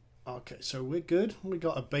okay, so we're good. We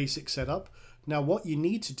got a basic setup. Now, what you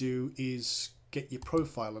need to do is get your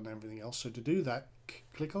profile and everything else. So to do that,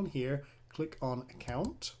 click on here, click on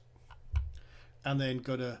account. And then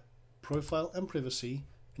go to profile and privacy,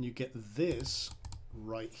 and you get this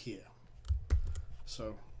right here.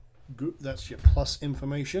 So that's your plus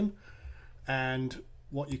information, and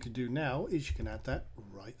what you can do now is you can add that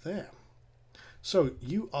right there. So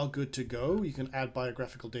you are good to go. You can add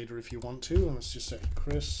biographical data if you want to, and let's just say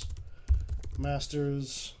Chris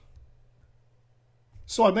Masters.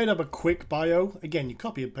 So I made up a quick bio. Again, you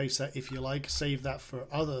copy and paste that if you like, save that for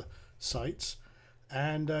other sites,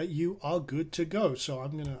 and you are good to go. So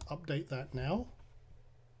I'm going to update that now.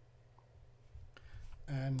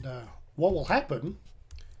 And what will happen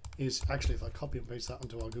is, actually, if I copy and paste that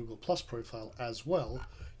onto our Google Plus profile as well,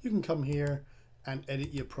 you can come here and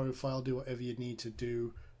edit your profile, do whatever you need to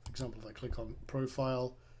do. For example, if I click on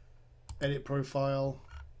profile, edit profile,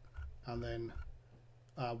 and then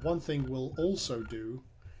one thing we'll also do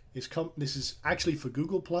is this is actually for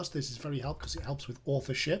Google Plus. This is very helpful because it helps with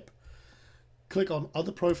authorship. Click on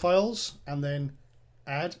other profiles and then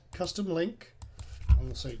add custom link, and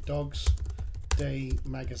we'll say Dogs Day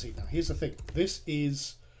Magazine. Now here's the thing, this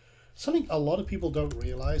is something a lot of people don't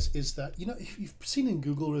realize, is that, you know, if you've seen in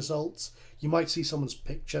Google results, you might see someone's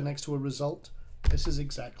picture next to a result. This is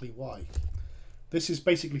exactly why. This is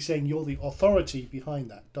basically saying you're the authority behind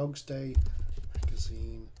that.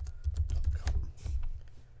 dogsdaymagazine.com.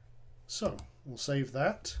 So we'll save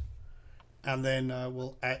that, and then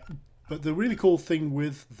we'll add. But the really cool thing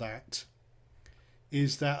with that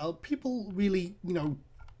is that people really, you know,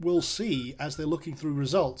 will see as they're looking through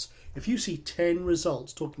results. If you see 10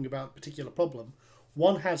 results talking about a particular problem,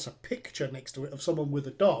 one has a picture next to it of someone with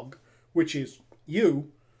a dog, which is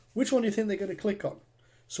you. Which one do you think they're going to click on?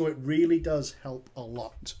 So it really does help a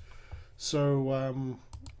lot. So,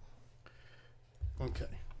 okay,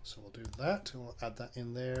 so we'll do that, and we'll add that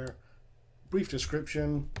in there. Brief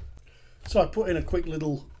description. So I put in a quick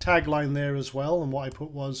little tagline there as well, and what I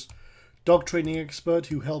put was dog training expert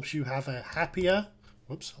who helps you have a happier,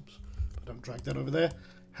 whoops, but don't drag that over there,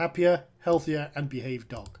 happier, healthier, and behaved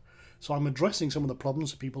dog. So I'm addressing some of the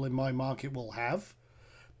problems that people in my market will have,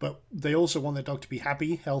 but they also want their dog to be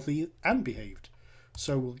happy, healthy, and behaved.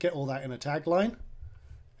 So we'll get all that in a tagline,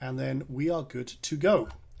 and then we are good to go.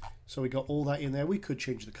 So we got all that in there. We could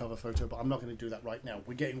change the cover photo, but I'm not going to do that right now.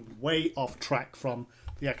 We're getting way off track from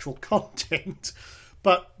the actual content.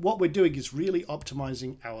 But what we're doing is really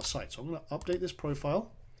optimizing our site. So I'm going to update this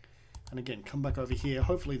profile. And again, come back over here.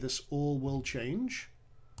 Hopefully this all will change.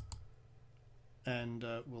 And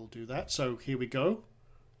we'll do that. So here we go.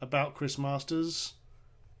 About Chris Masters.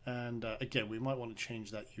 And again, we might want to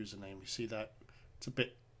change that username. You see that? It's a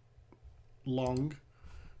bit long.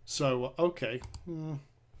 So, okay.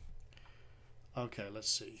 Okay, let's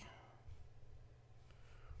see.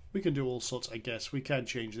 We can do all sorts, I guess. We can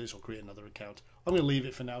change this or create another account. I'm going to leave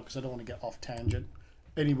it for now because I don't want to get off tangent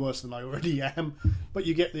any worse than I already am. But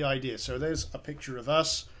you get the idea. So there's a picture of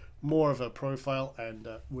us, more of a profile, and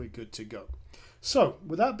we're good to go. So,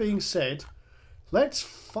 with that being said, let's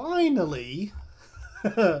finally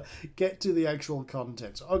get to the actual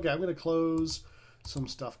content. So, okay, I'm going to close some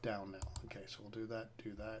stuff down now. Okay, so we'll do that,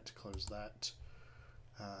 close that.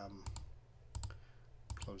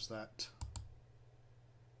 Close that.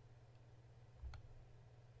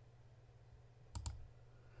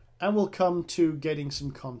 And we'll come to getting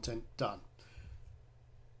some content done.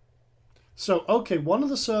 So, okay, one of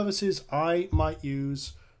the services I might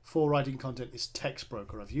use for writing content is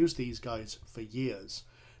TextBroker. I've used these guys for years,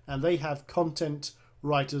 and they have content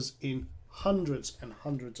writers in hundreds and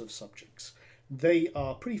hundreds of subjects. They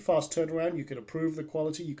are pretty fast turnaround. You can approve the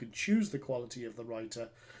quality, you can choose the quality of the writer,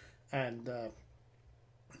 and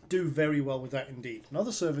do very well with that indeed.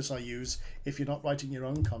 Another service I use, if you're not writing your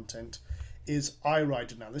own content, is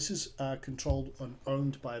iWriter. Now, this is controlled and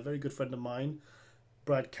owned by a very good friend of mine,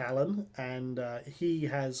 Brad Callan, and he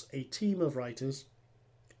has a team of writers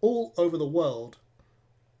all over the world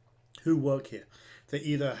who work here. They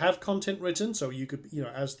either have content written, so you could, you know,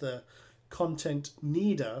 as the content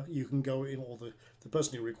needer, you can go in, or the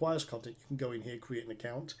person who requires content, you can go in here, create an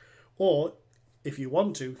account, or if you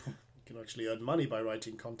want to, you can actually earn money by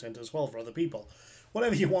writing content as well for other people.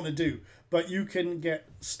 Whatever you want to do, but you can get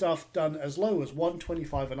stuff done as low as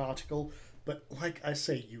 $1.25 an article. But like I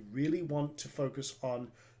say, you really want to focus on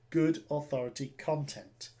good authority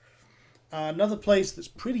content. Another place that's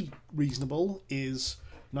pretty reasonable is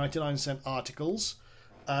 99-cent articles.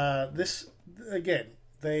 This, again,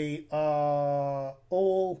 they are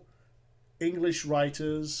all English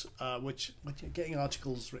writers, which when you're getting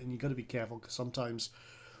articles written, you've got to be careful because sometimes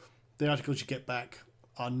the articles you get back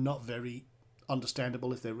are not very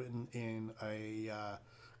understandable if they're written in a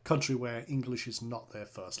country where English is not their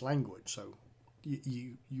first language. So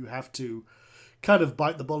you have to kind of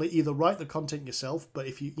bite the bullet. Either write the content yourself, but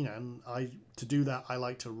if you know, and to do that, I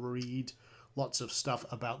like to read lots of stuff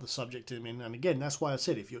about the subject I'm in. And again, that's why I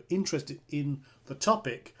said if you're interested in the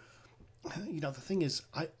topic, you know, the thing is,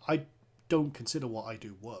 I don't consider what I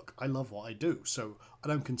do work. I love what I do, so I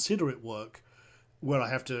don't consider it work where I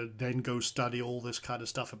have to then go study all this kind of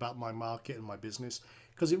stuff about my market and my business,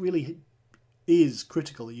 because it really is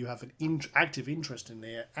critical that you have an active interest in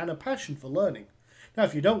there and a passion for learning. Now,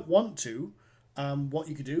 if you don't want to, what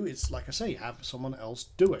you could do is, like I say, have someone else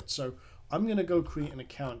do it. So I'm going to go create an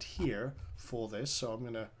account here for this. So I'm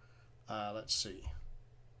going to, let's see,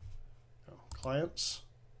 clients,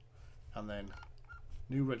 and then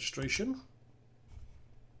new registration.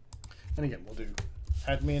 And again, we'll do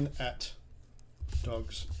admin at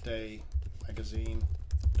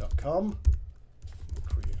dogsdaymagazine.com.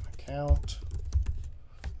 Create an account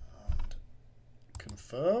and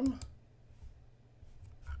confirm.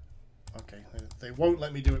 Okay, they won't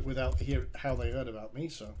let me do it without how they heard about me,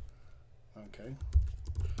 so okay,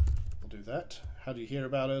 we'll do that. How do you hear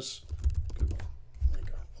about us? Google. There you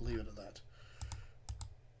go. I'll leave it at that.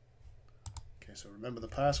 Okay, so remember the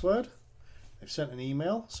password. They've sent an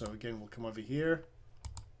email, so again, we'll come over here.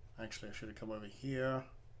 Actually, I should have come over here.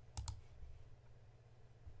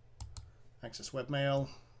 Access webmail. Go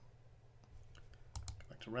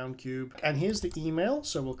back to Roundcube. And here's the email,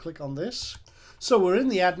 so we'll click on this. So we're in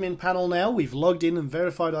the admin panel now. We've logged in and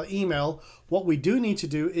verified our email. What we do need to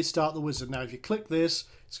do is start the wizard. Now, if you click this,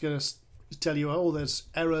 it's going to tell you, oh, there's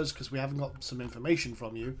errors because we haven't got some information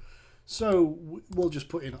from you. So we'll just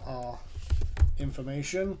put in our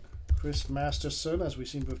information. Chris Masterson, as we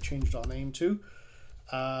seem to have changed our name to.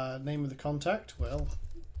 Name of the contact, well,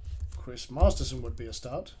 Chris Masterson would be a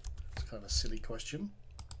start. It's kind of a silly question.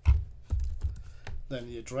 Then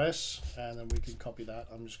the address, and then we can copy that.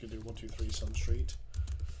 I'm just going to do 123 Sun Street.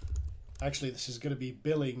 Actually, this is going to be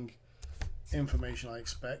billing information, I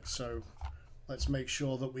expect, so let's make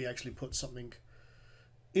sure that we actually put something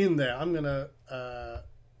in there. I'm going to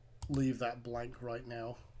leave that blank right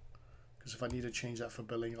now, because if I need to change that for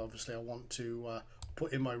billing, obviously I want to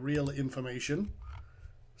put in my real information.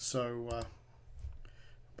 So,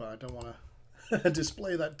 but I don't want to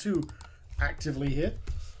display that too actively here.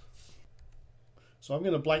 So I'm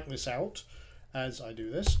going to blank this out as I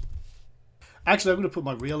do this. Actually, I'm going to put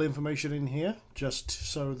my real information in here, just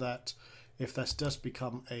so that if this does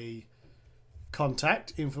become a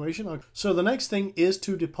contact information. So the next thing is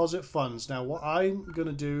to deposit funds. Now, what I'm going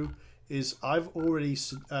to do is I've already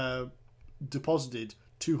deposited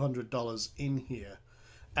 $200 in here.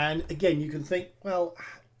 And again, you can think, well,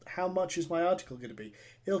 how much is my article going to be?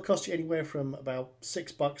 It'll cost you anywhere from about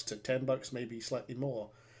 $6 to $10, maybe slightly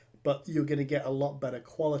more. But you're going to get a lot better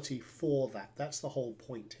quality for that. That's the whole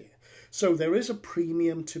point here. So there is a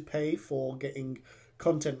premium to pay for getting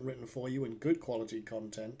content written for you and good quality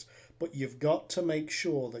content, but you've got to make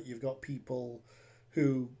sure that you've got people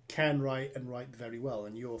who can write and write very well,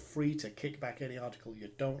 and you're free to kick back any article you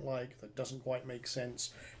don't like, that doesn't quite make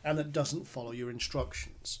sense, and that doesn't follow your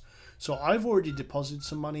instructions. So I've already deposited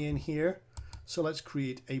some money in here, so let's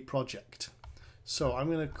create a project. So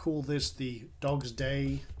I'm going to call this the Dog's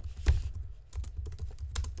Day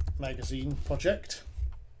Magazine project.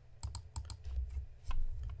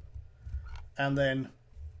 And then,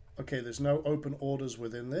 okay, there's no open orders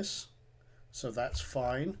within this, so that's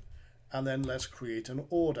fine. And then let's create an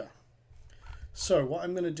order. So what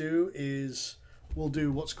I'm going to do is we'll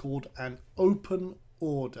do what's called an open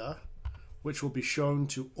order, which will be shown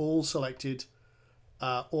to all selected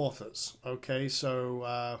authors. Okay,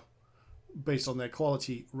 so based on their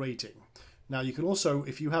quality rating. Now you can also,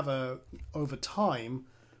 if you have over time,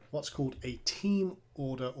 what's called a team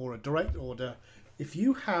order or a direct order, if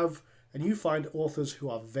you have and you find authors who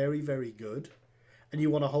are very, very good and you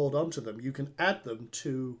want to hold on to them, you can add them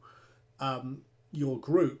to your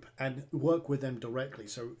group and work with them directly.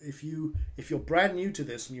 So if you're brand new to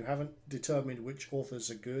this and you haven't determined which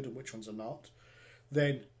authors are good and which ones are not,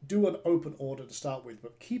 then do an open order to start with,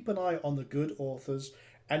 but keep an eye on the good authors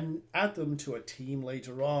and add them to a team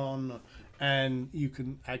later on, and you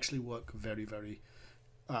can actually work very, very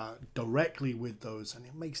directly with those, and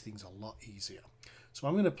it makes things a lot easier. So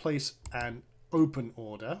I'm going to place an open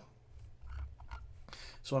order.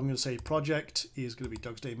 So I'm going to say project is going to be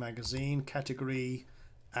Dog's Day Magazine, category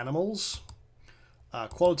animals,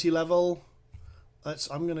 quality level.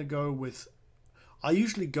 I'm going to go with, I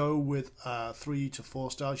usually go with 3 to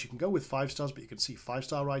 4 stars. You can go with 5 stars, but you can see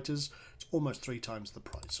 5-star writers, it's almost 3 times the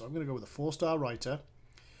price. So I'm going to go with a 4-star writer.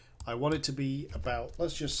 I want it to be about,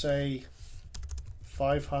 let's just say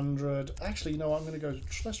 500. Actually, no, I'm going to go,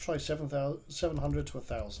 let's try 700 to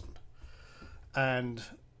 1,000. and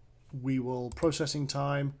we will processing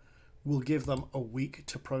time. We'll give them a week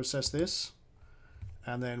to process this,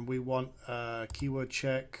 and then we want a keyword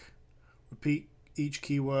check. Repeat each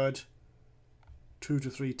keyword 2 to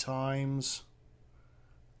 3 times.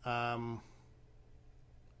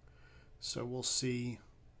 So we'll see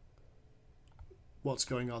what's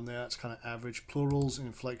going on there. That's kind of average. Plurals,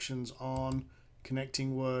 inflections on,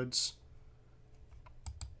 connecting words.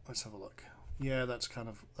 Let's have a look. Yeah,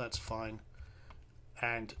 that's fine.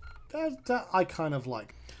 And that I kind of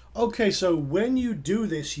like. Okay, so when you do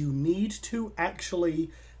this, you need to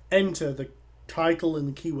actually enter the title and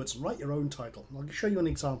the keywords and write your own title. I'll show you an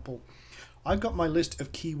example. I've got my list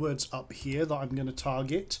of keywords up here that I'm going to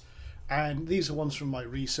target, and these are ones from my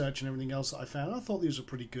research and everything else that I found. I thought these were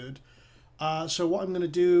pretty good. So what I'm going to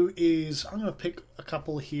do is I'm going to pick a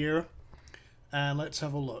couple here, and let's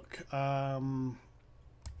have a look.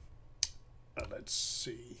 Let's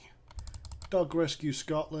see. Dog Rescue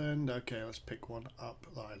Scotland. Okay, let's pick one up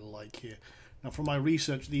that I like here. Now, from my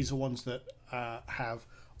research, these are ones that have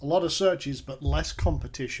a lot of searches but less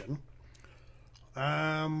competition.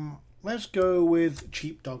 Let's go with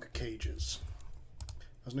cheap dog cages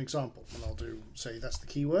as an example. And I'll say that's the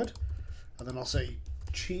keyword, and then I'll say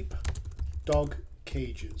cheap dog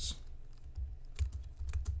cages.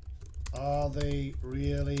 Are they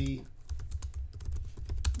really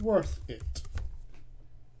worth it?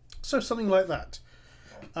 So something like that.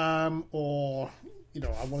 Or,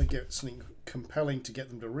 I want to get something compelling to get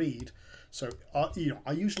them to read. So,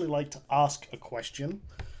 I usually like to ask a question.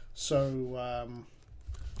 So,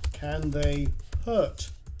 can they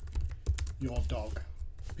hurt your dog?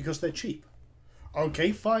 Because they're cheap.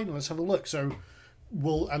 Okay, fine, let's have a look. So,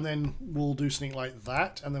 we'll do something like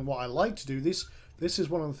that. And then what I like to do, this is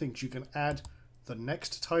one of the things you can add the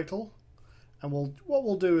next title. And what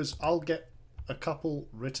we'll do is I'll get a couple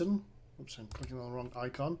written. Oops, I'm clicking on the wrong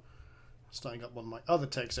icon. Starting up one of my other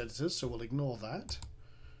text editors, so we'll ignore that.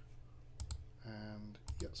 And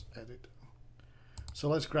yes, edit. So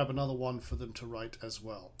let's grab another one for them to write as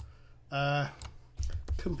well.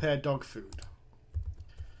 Compare dog food.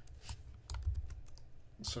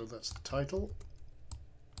 So that's the title.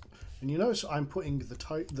 And you notice I'm putting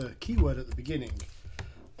the keyword at the beginning.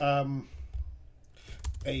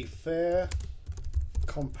 A fair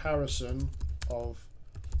comparison of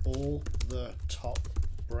all the top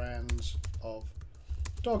brands of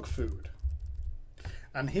dog food.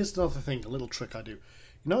 And here's another thing, a little trick I do. You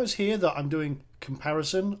notice here that I'm doing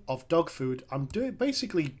comparison of dog food. I'm doing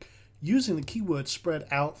basically using the keyword spread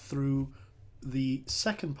out through the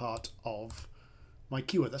second part of my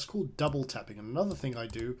keyword. That's called double tapping. And another thing I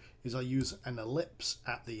do is I use an ellipse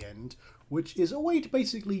at the end, which is a way to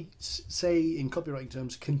basically say, in copywriting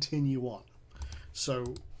terms, continue on.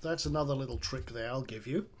 So that's another little trick there I'll give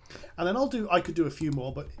you. And then I could do a few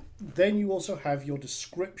more, but then you also have your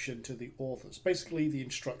description to the authors, basically the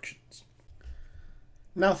instructions.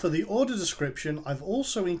 Now for the order description, I've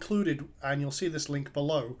also included, and you'll see this link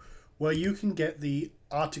below, where you can get the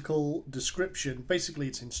article description. Basically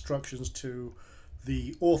it's instructions to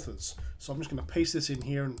the authors. So I'm just going to paste this in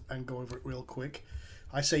here and go over it real quick.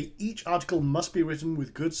 I say each article must be written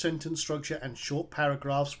with good sentence structure and short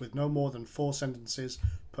paragraphs with no more than 4 sentences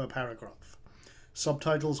per paragraph.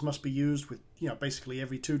 Subtitles must be used with, basically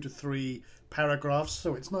every 2 to 3 paragraphs,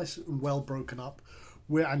 so it's nice and well broken up,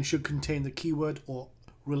 and should contain the keyword or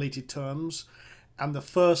related terms. And the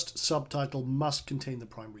first subtitle must contain the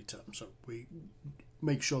primary term, so we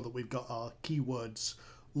make sure that we've got our keywords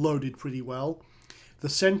loaded pretty well. The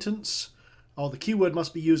sentence, or the keyword,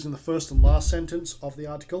 must be used in the first and last sentence of the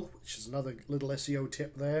article, which is another little SEO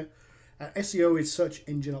tip there. SEO is search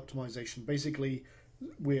engine optimization. Basically,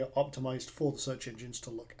 we're optimized for the search engines to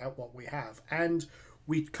look at what we have. And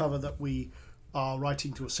we cover that we are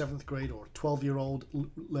writing to a 7th grade or 12-year-old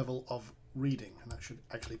level of reading, and that should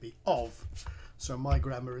actually be of. So my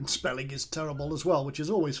grammar and spelling is terrible as well, which is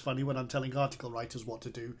always funny when I'm telling article writers what to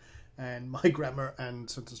do, and my grammar and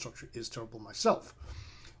sentence structure is terrible myself.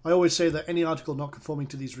 I always say that any article not conforming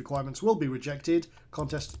to these requirements will be rejected.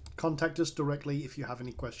 Contact us directly if you have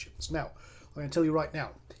any questions. Now, I'm going to tell you right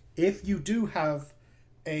now, if you do have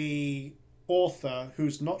a author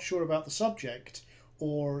who's not sure about the subject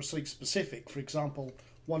or something specific, for example,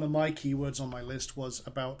 one of my keywords on my list was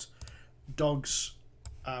about dogs,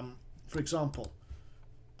 for example,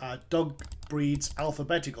 dog breeds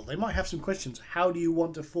alphabetical. They might have some questions. How do you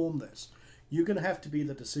want to form this? You're going to have to be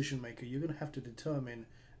the decision maker. You're going to have to determine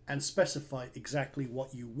and specify exactly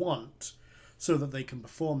what you want so that they can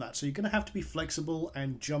perform that. So you're going to have to be flexible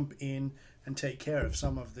and jump in and take care of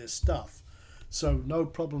some of this stuff. So no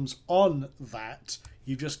problems on that.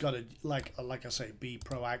 You've just got to, like I say, be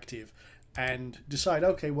proactive and decide,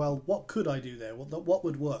 okay, well, what could I do there? What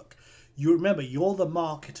would work? You remember, you're the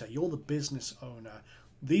marketer, you're the business owner.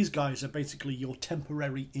 These guys are basically your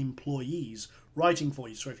temporary employees writing for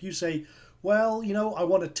you. So if you say, well, you know, I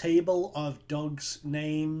want a table of dogs'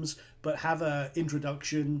 names, but have an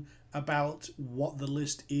introduction about what the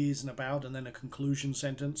list is and about, and then a conclusion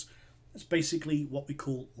sentence. It's basically what we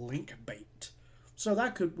call link bait. So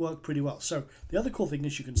that could work pretty well. So the other cool thing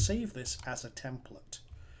is you can save this as a template.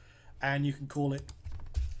 And you can call it,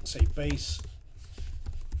 say, base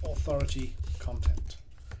authority content.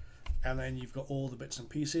 And then you've got all the bits and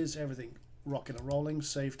pieces, everything rocking and rolling,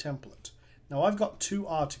 save template. Now I've got 2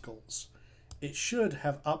 articles. It should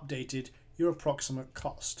have updated your approximate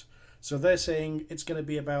cost. So they're saying it's going to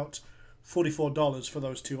be about $44 for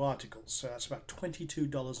those 2 articles. So that's about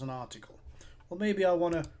 $22 an article. Well, maybe I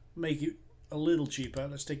want to make it a little cheaper.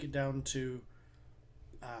 Let's take it down to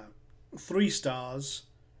 3 stars.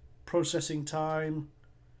 Processing time.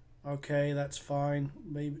 Okay, that's fine.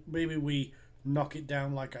 Maybe we knock it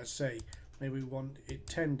down, like I say. Maybe we want it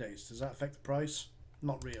 10 days. Does that affect the price?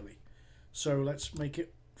 Not really. So let's make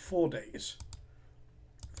it 4 days.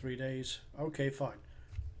 3 days. Okay, fine.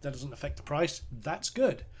 That doesn't affect the price. That's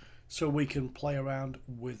good. So we can play around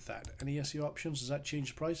with that. Any SEO options? Does that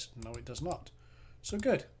change the price? No, it does not. So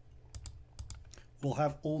good. We'll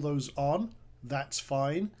have all those on. That's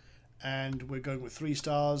fine. And we're going with 3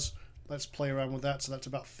 stars. Let's play around with that. So that's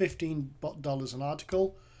about $15 an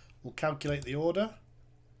article. We'll calculate the order.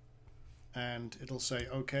 And it'll say,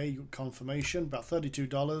 okay, confirmation, about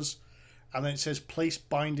 $32. And then it says place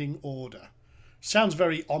binding order. Sounds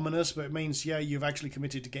very ominous, but it means, yeah, you've actually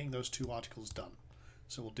committed to getting those 2 articles done.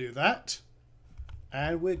 So we'll do that.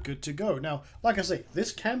 And we're good to go. Now, like I say,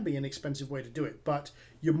 this can be an expensive way to do it, but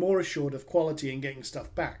you're more assured of quality and getting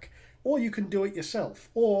stuff back. Or you can do it yourself.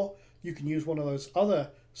 Or you can use one of those other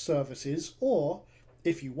services. Or,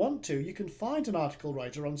 if you want to, you can find an article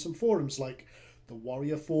writer on some forums like the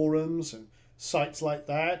Warrior Forums and sites like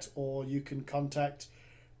that. Or you can contact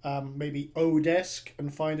maybe Odesk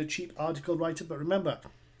and find a cheap article writer. But remember,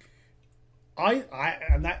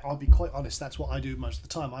 I'll be quite honest, that's what I do most of the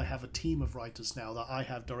time. I have a team of writers now that I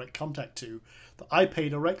have direct contact to, that I pay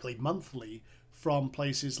directly monthly from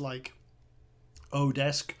places like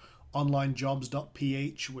Odesk,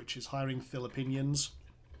 onlinejobs.ph, which is hiring Philippines.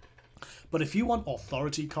 But if you want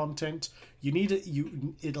authority content, you need it.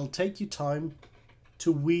 It'll take you time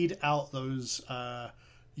to weed out those,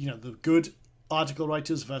 the good article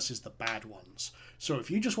writers versus the bad ones. So if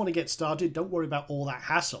you just want to get started, don't worry about all that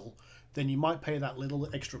hassle. Then you might pay that little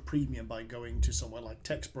extra premium by going to somewhere like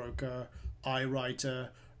Textbroker, iWriter,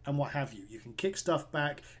 and what have you. You can kick stuff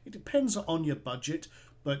back. It depends on your budget,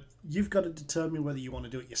 but you've got to determine whether you want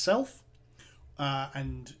to do it yourself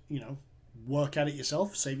and, work at it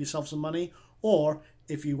yourself, save yourself some money, or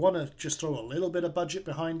if you want to just throw a little bit of budget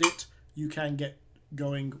behind it, you can get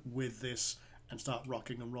going with this and start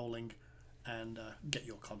rocking and rolling and get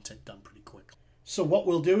your content done pretty quick. So what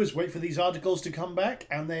we'll do is wait for these articles to come back,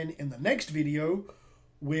 and then in the next video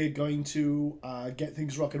we're going to get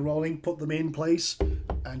things rock and rolling, put them in place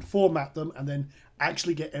and format them, and then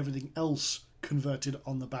actually get everything else converted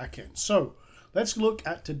on the back end. So let's look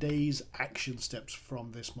at today's action steps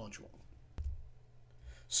from this module.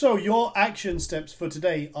 So your action steps for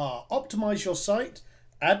today are: optimize your site,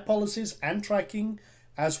 add policies and tracking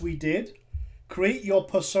as we did, create your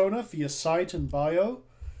persona for your site and bio,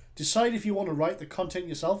 decide if you want to write the content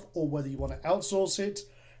yourself or whether you want to outsource it,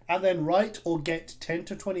 and then write or get 10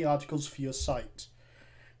 to 20 articles for your site.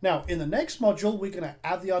 Now, in the next module, we're going to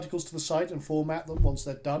add the articles to the site and format them once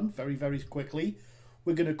they're done very, very quickly.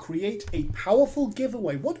 We're going to create a powerful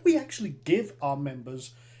giveaway. What do we actually give our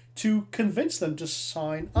members to convince them to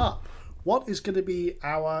sign up? What is going to be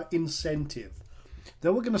our incentive?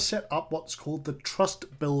 Then we're going to set up what's called the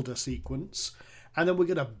Trust Builder sequence. And then we're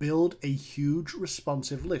going to build a huge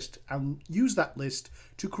responsive list and use that list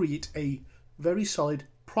to create a very solid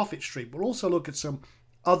profit stream. We'll also look at some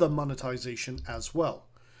other monetization as well.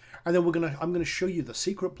 And then I'm going to show you the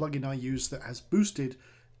secret plugin I use that has boosted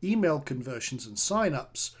email conversions and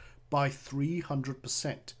signups by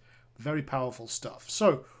 300%. Very powerful stuff.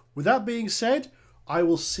 So with that being said, I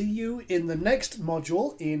will see you in the next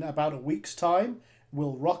module in about a week's time.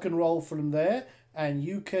 We'll rock and roll from there, and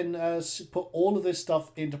you can put all of this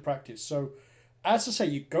stuff into practice. So as I say,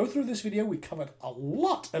 you go through this video, we covered a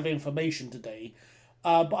lot of information today,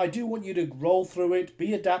 but I do want you to roll through it,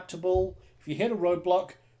 be adaptable. If you hit a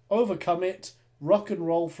roadblock, overcome it, rock and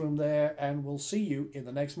roll from there, and we'll see you in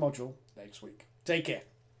the next module next week. Take care.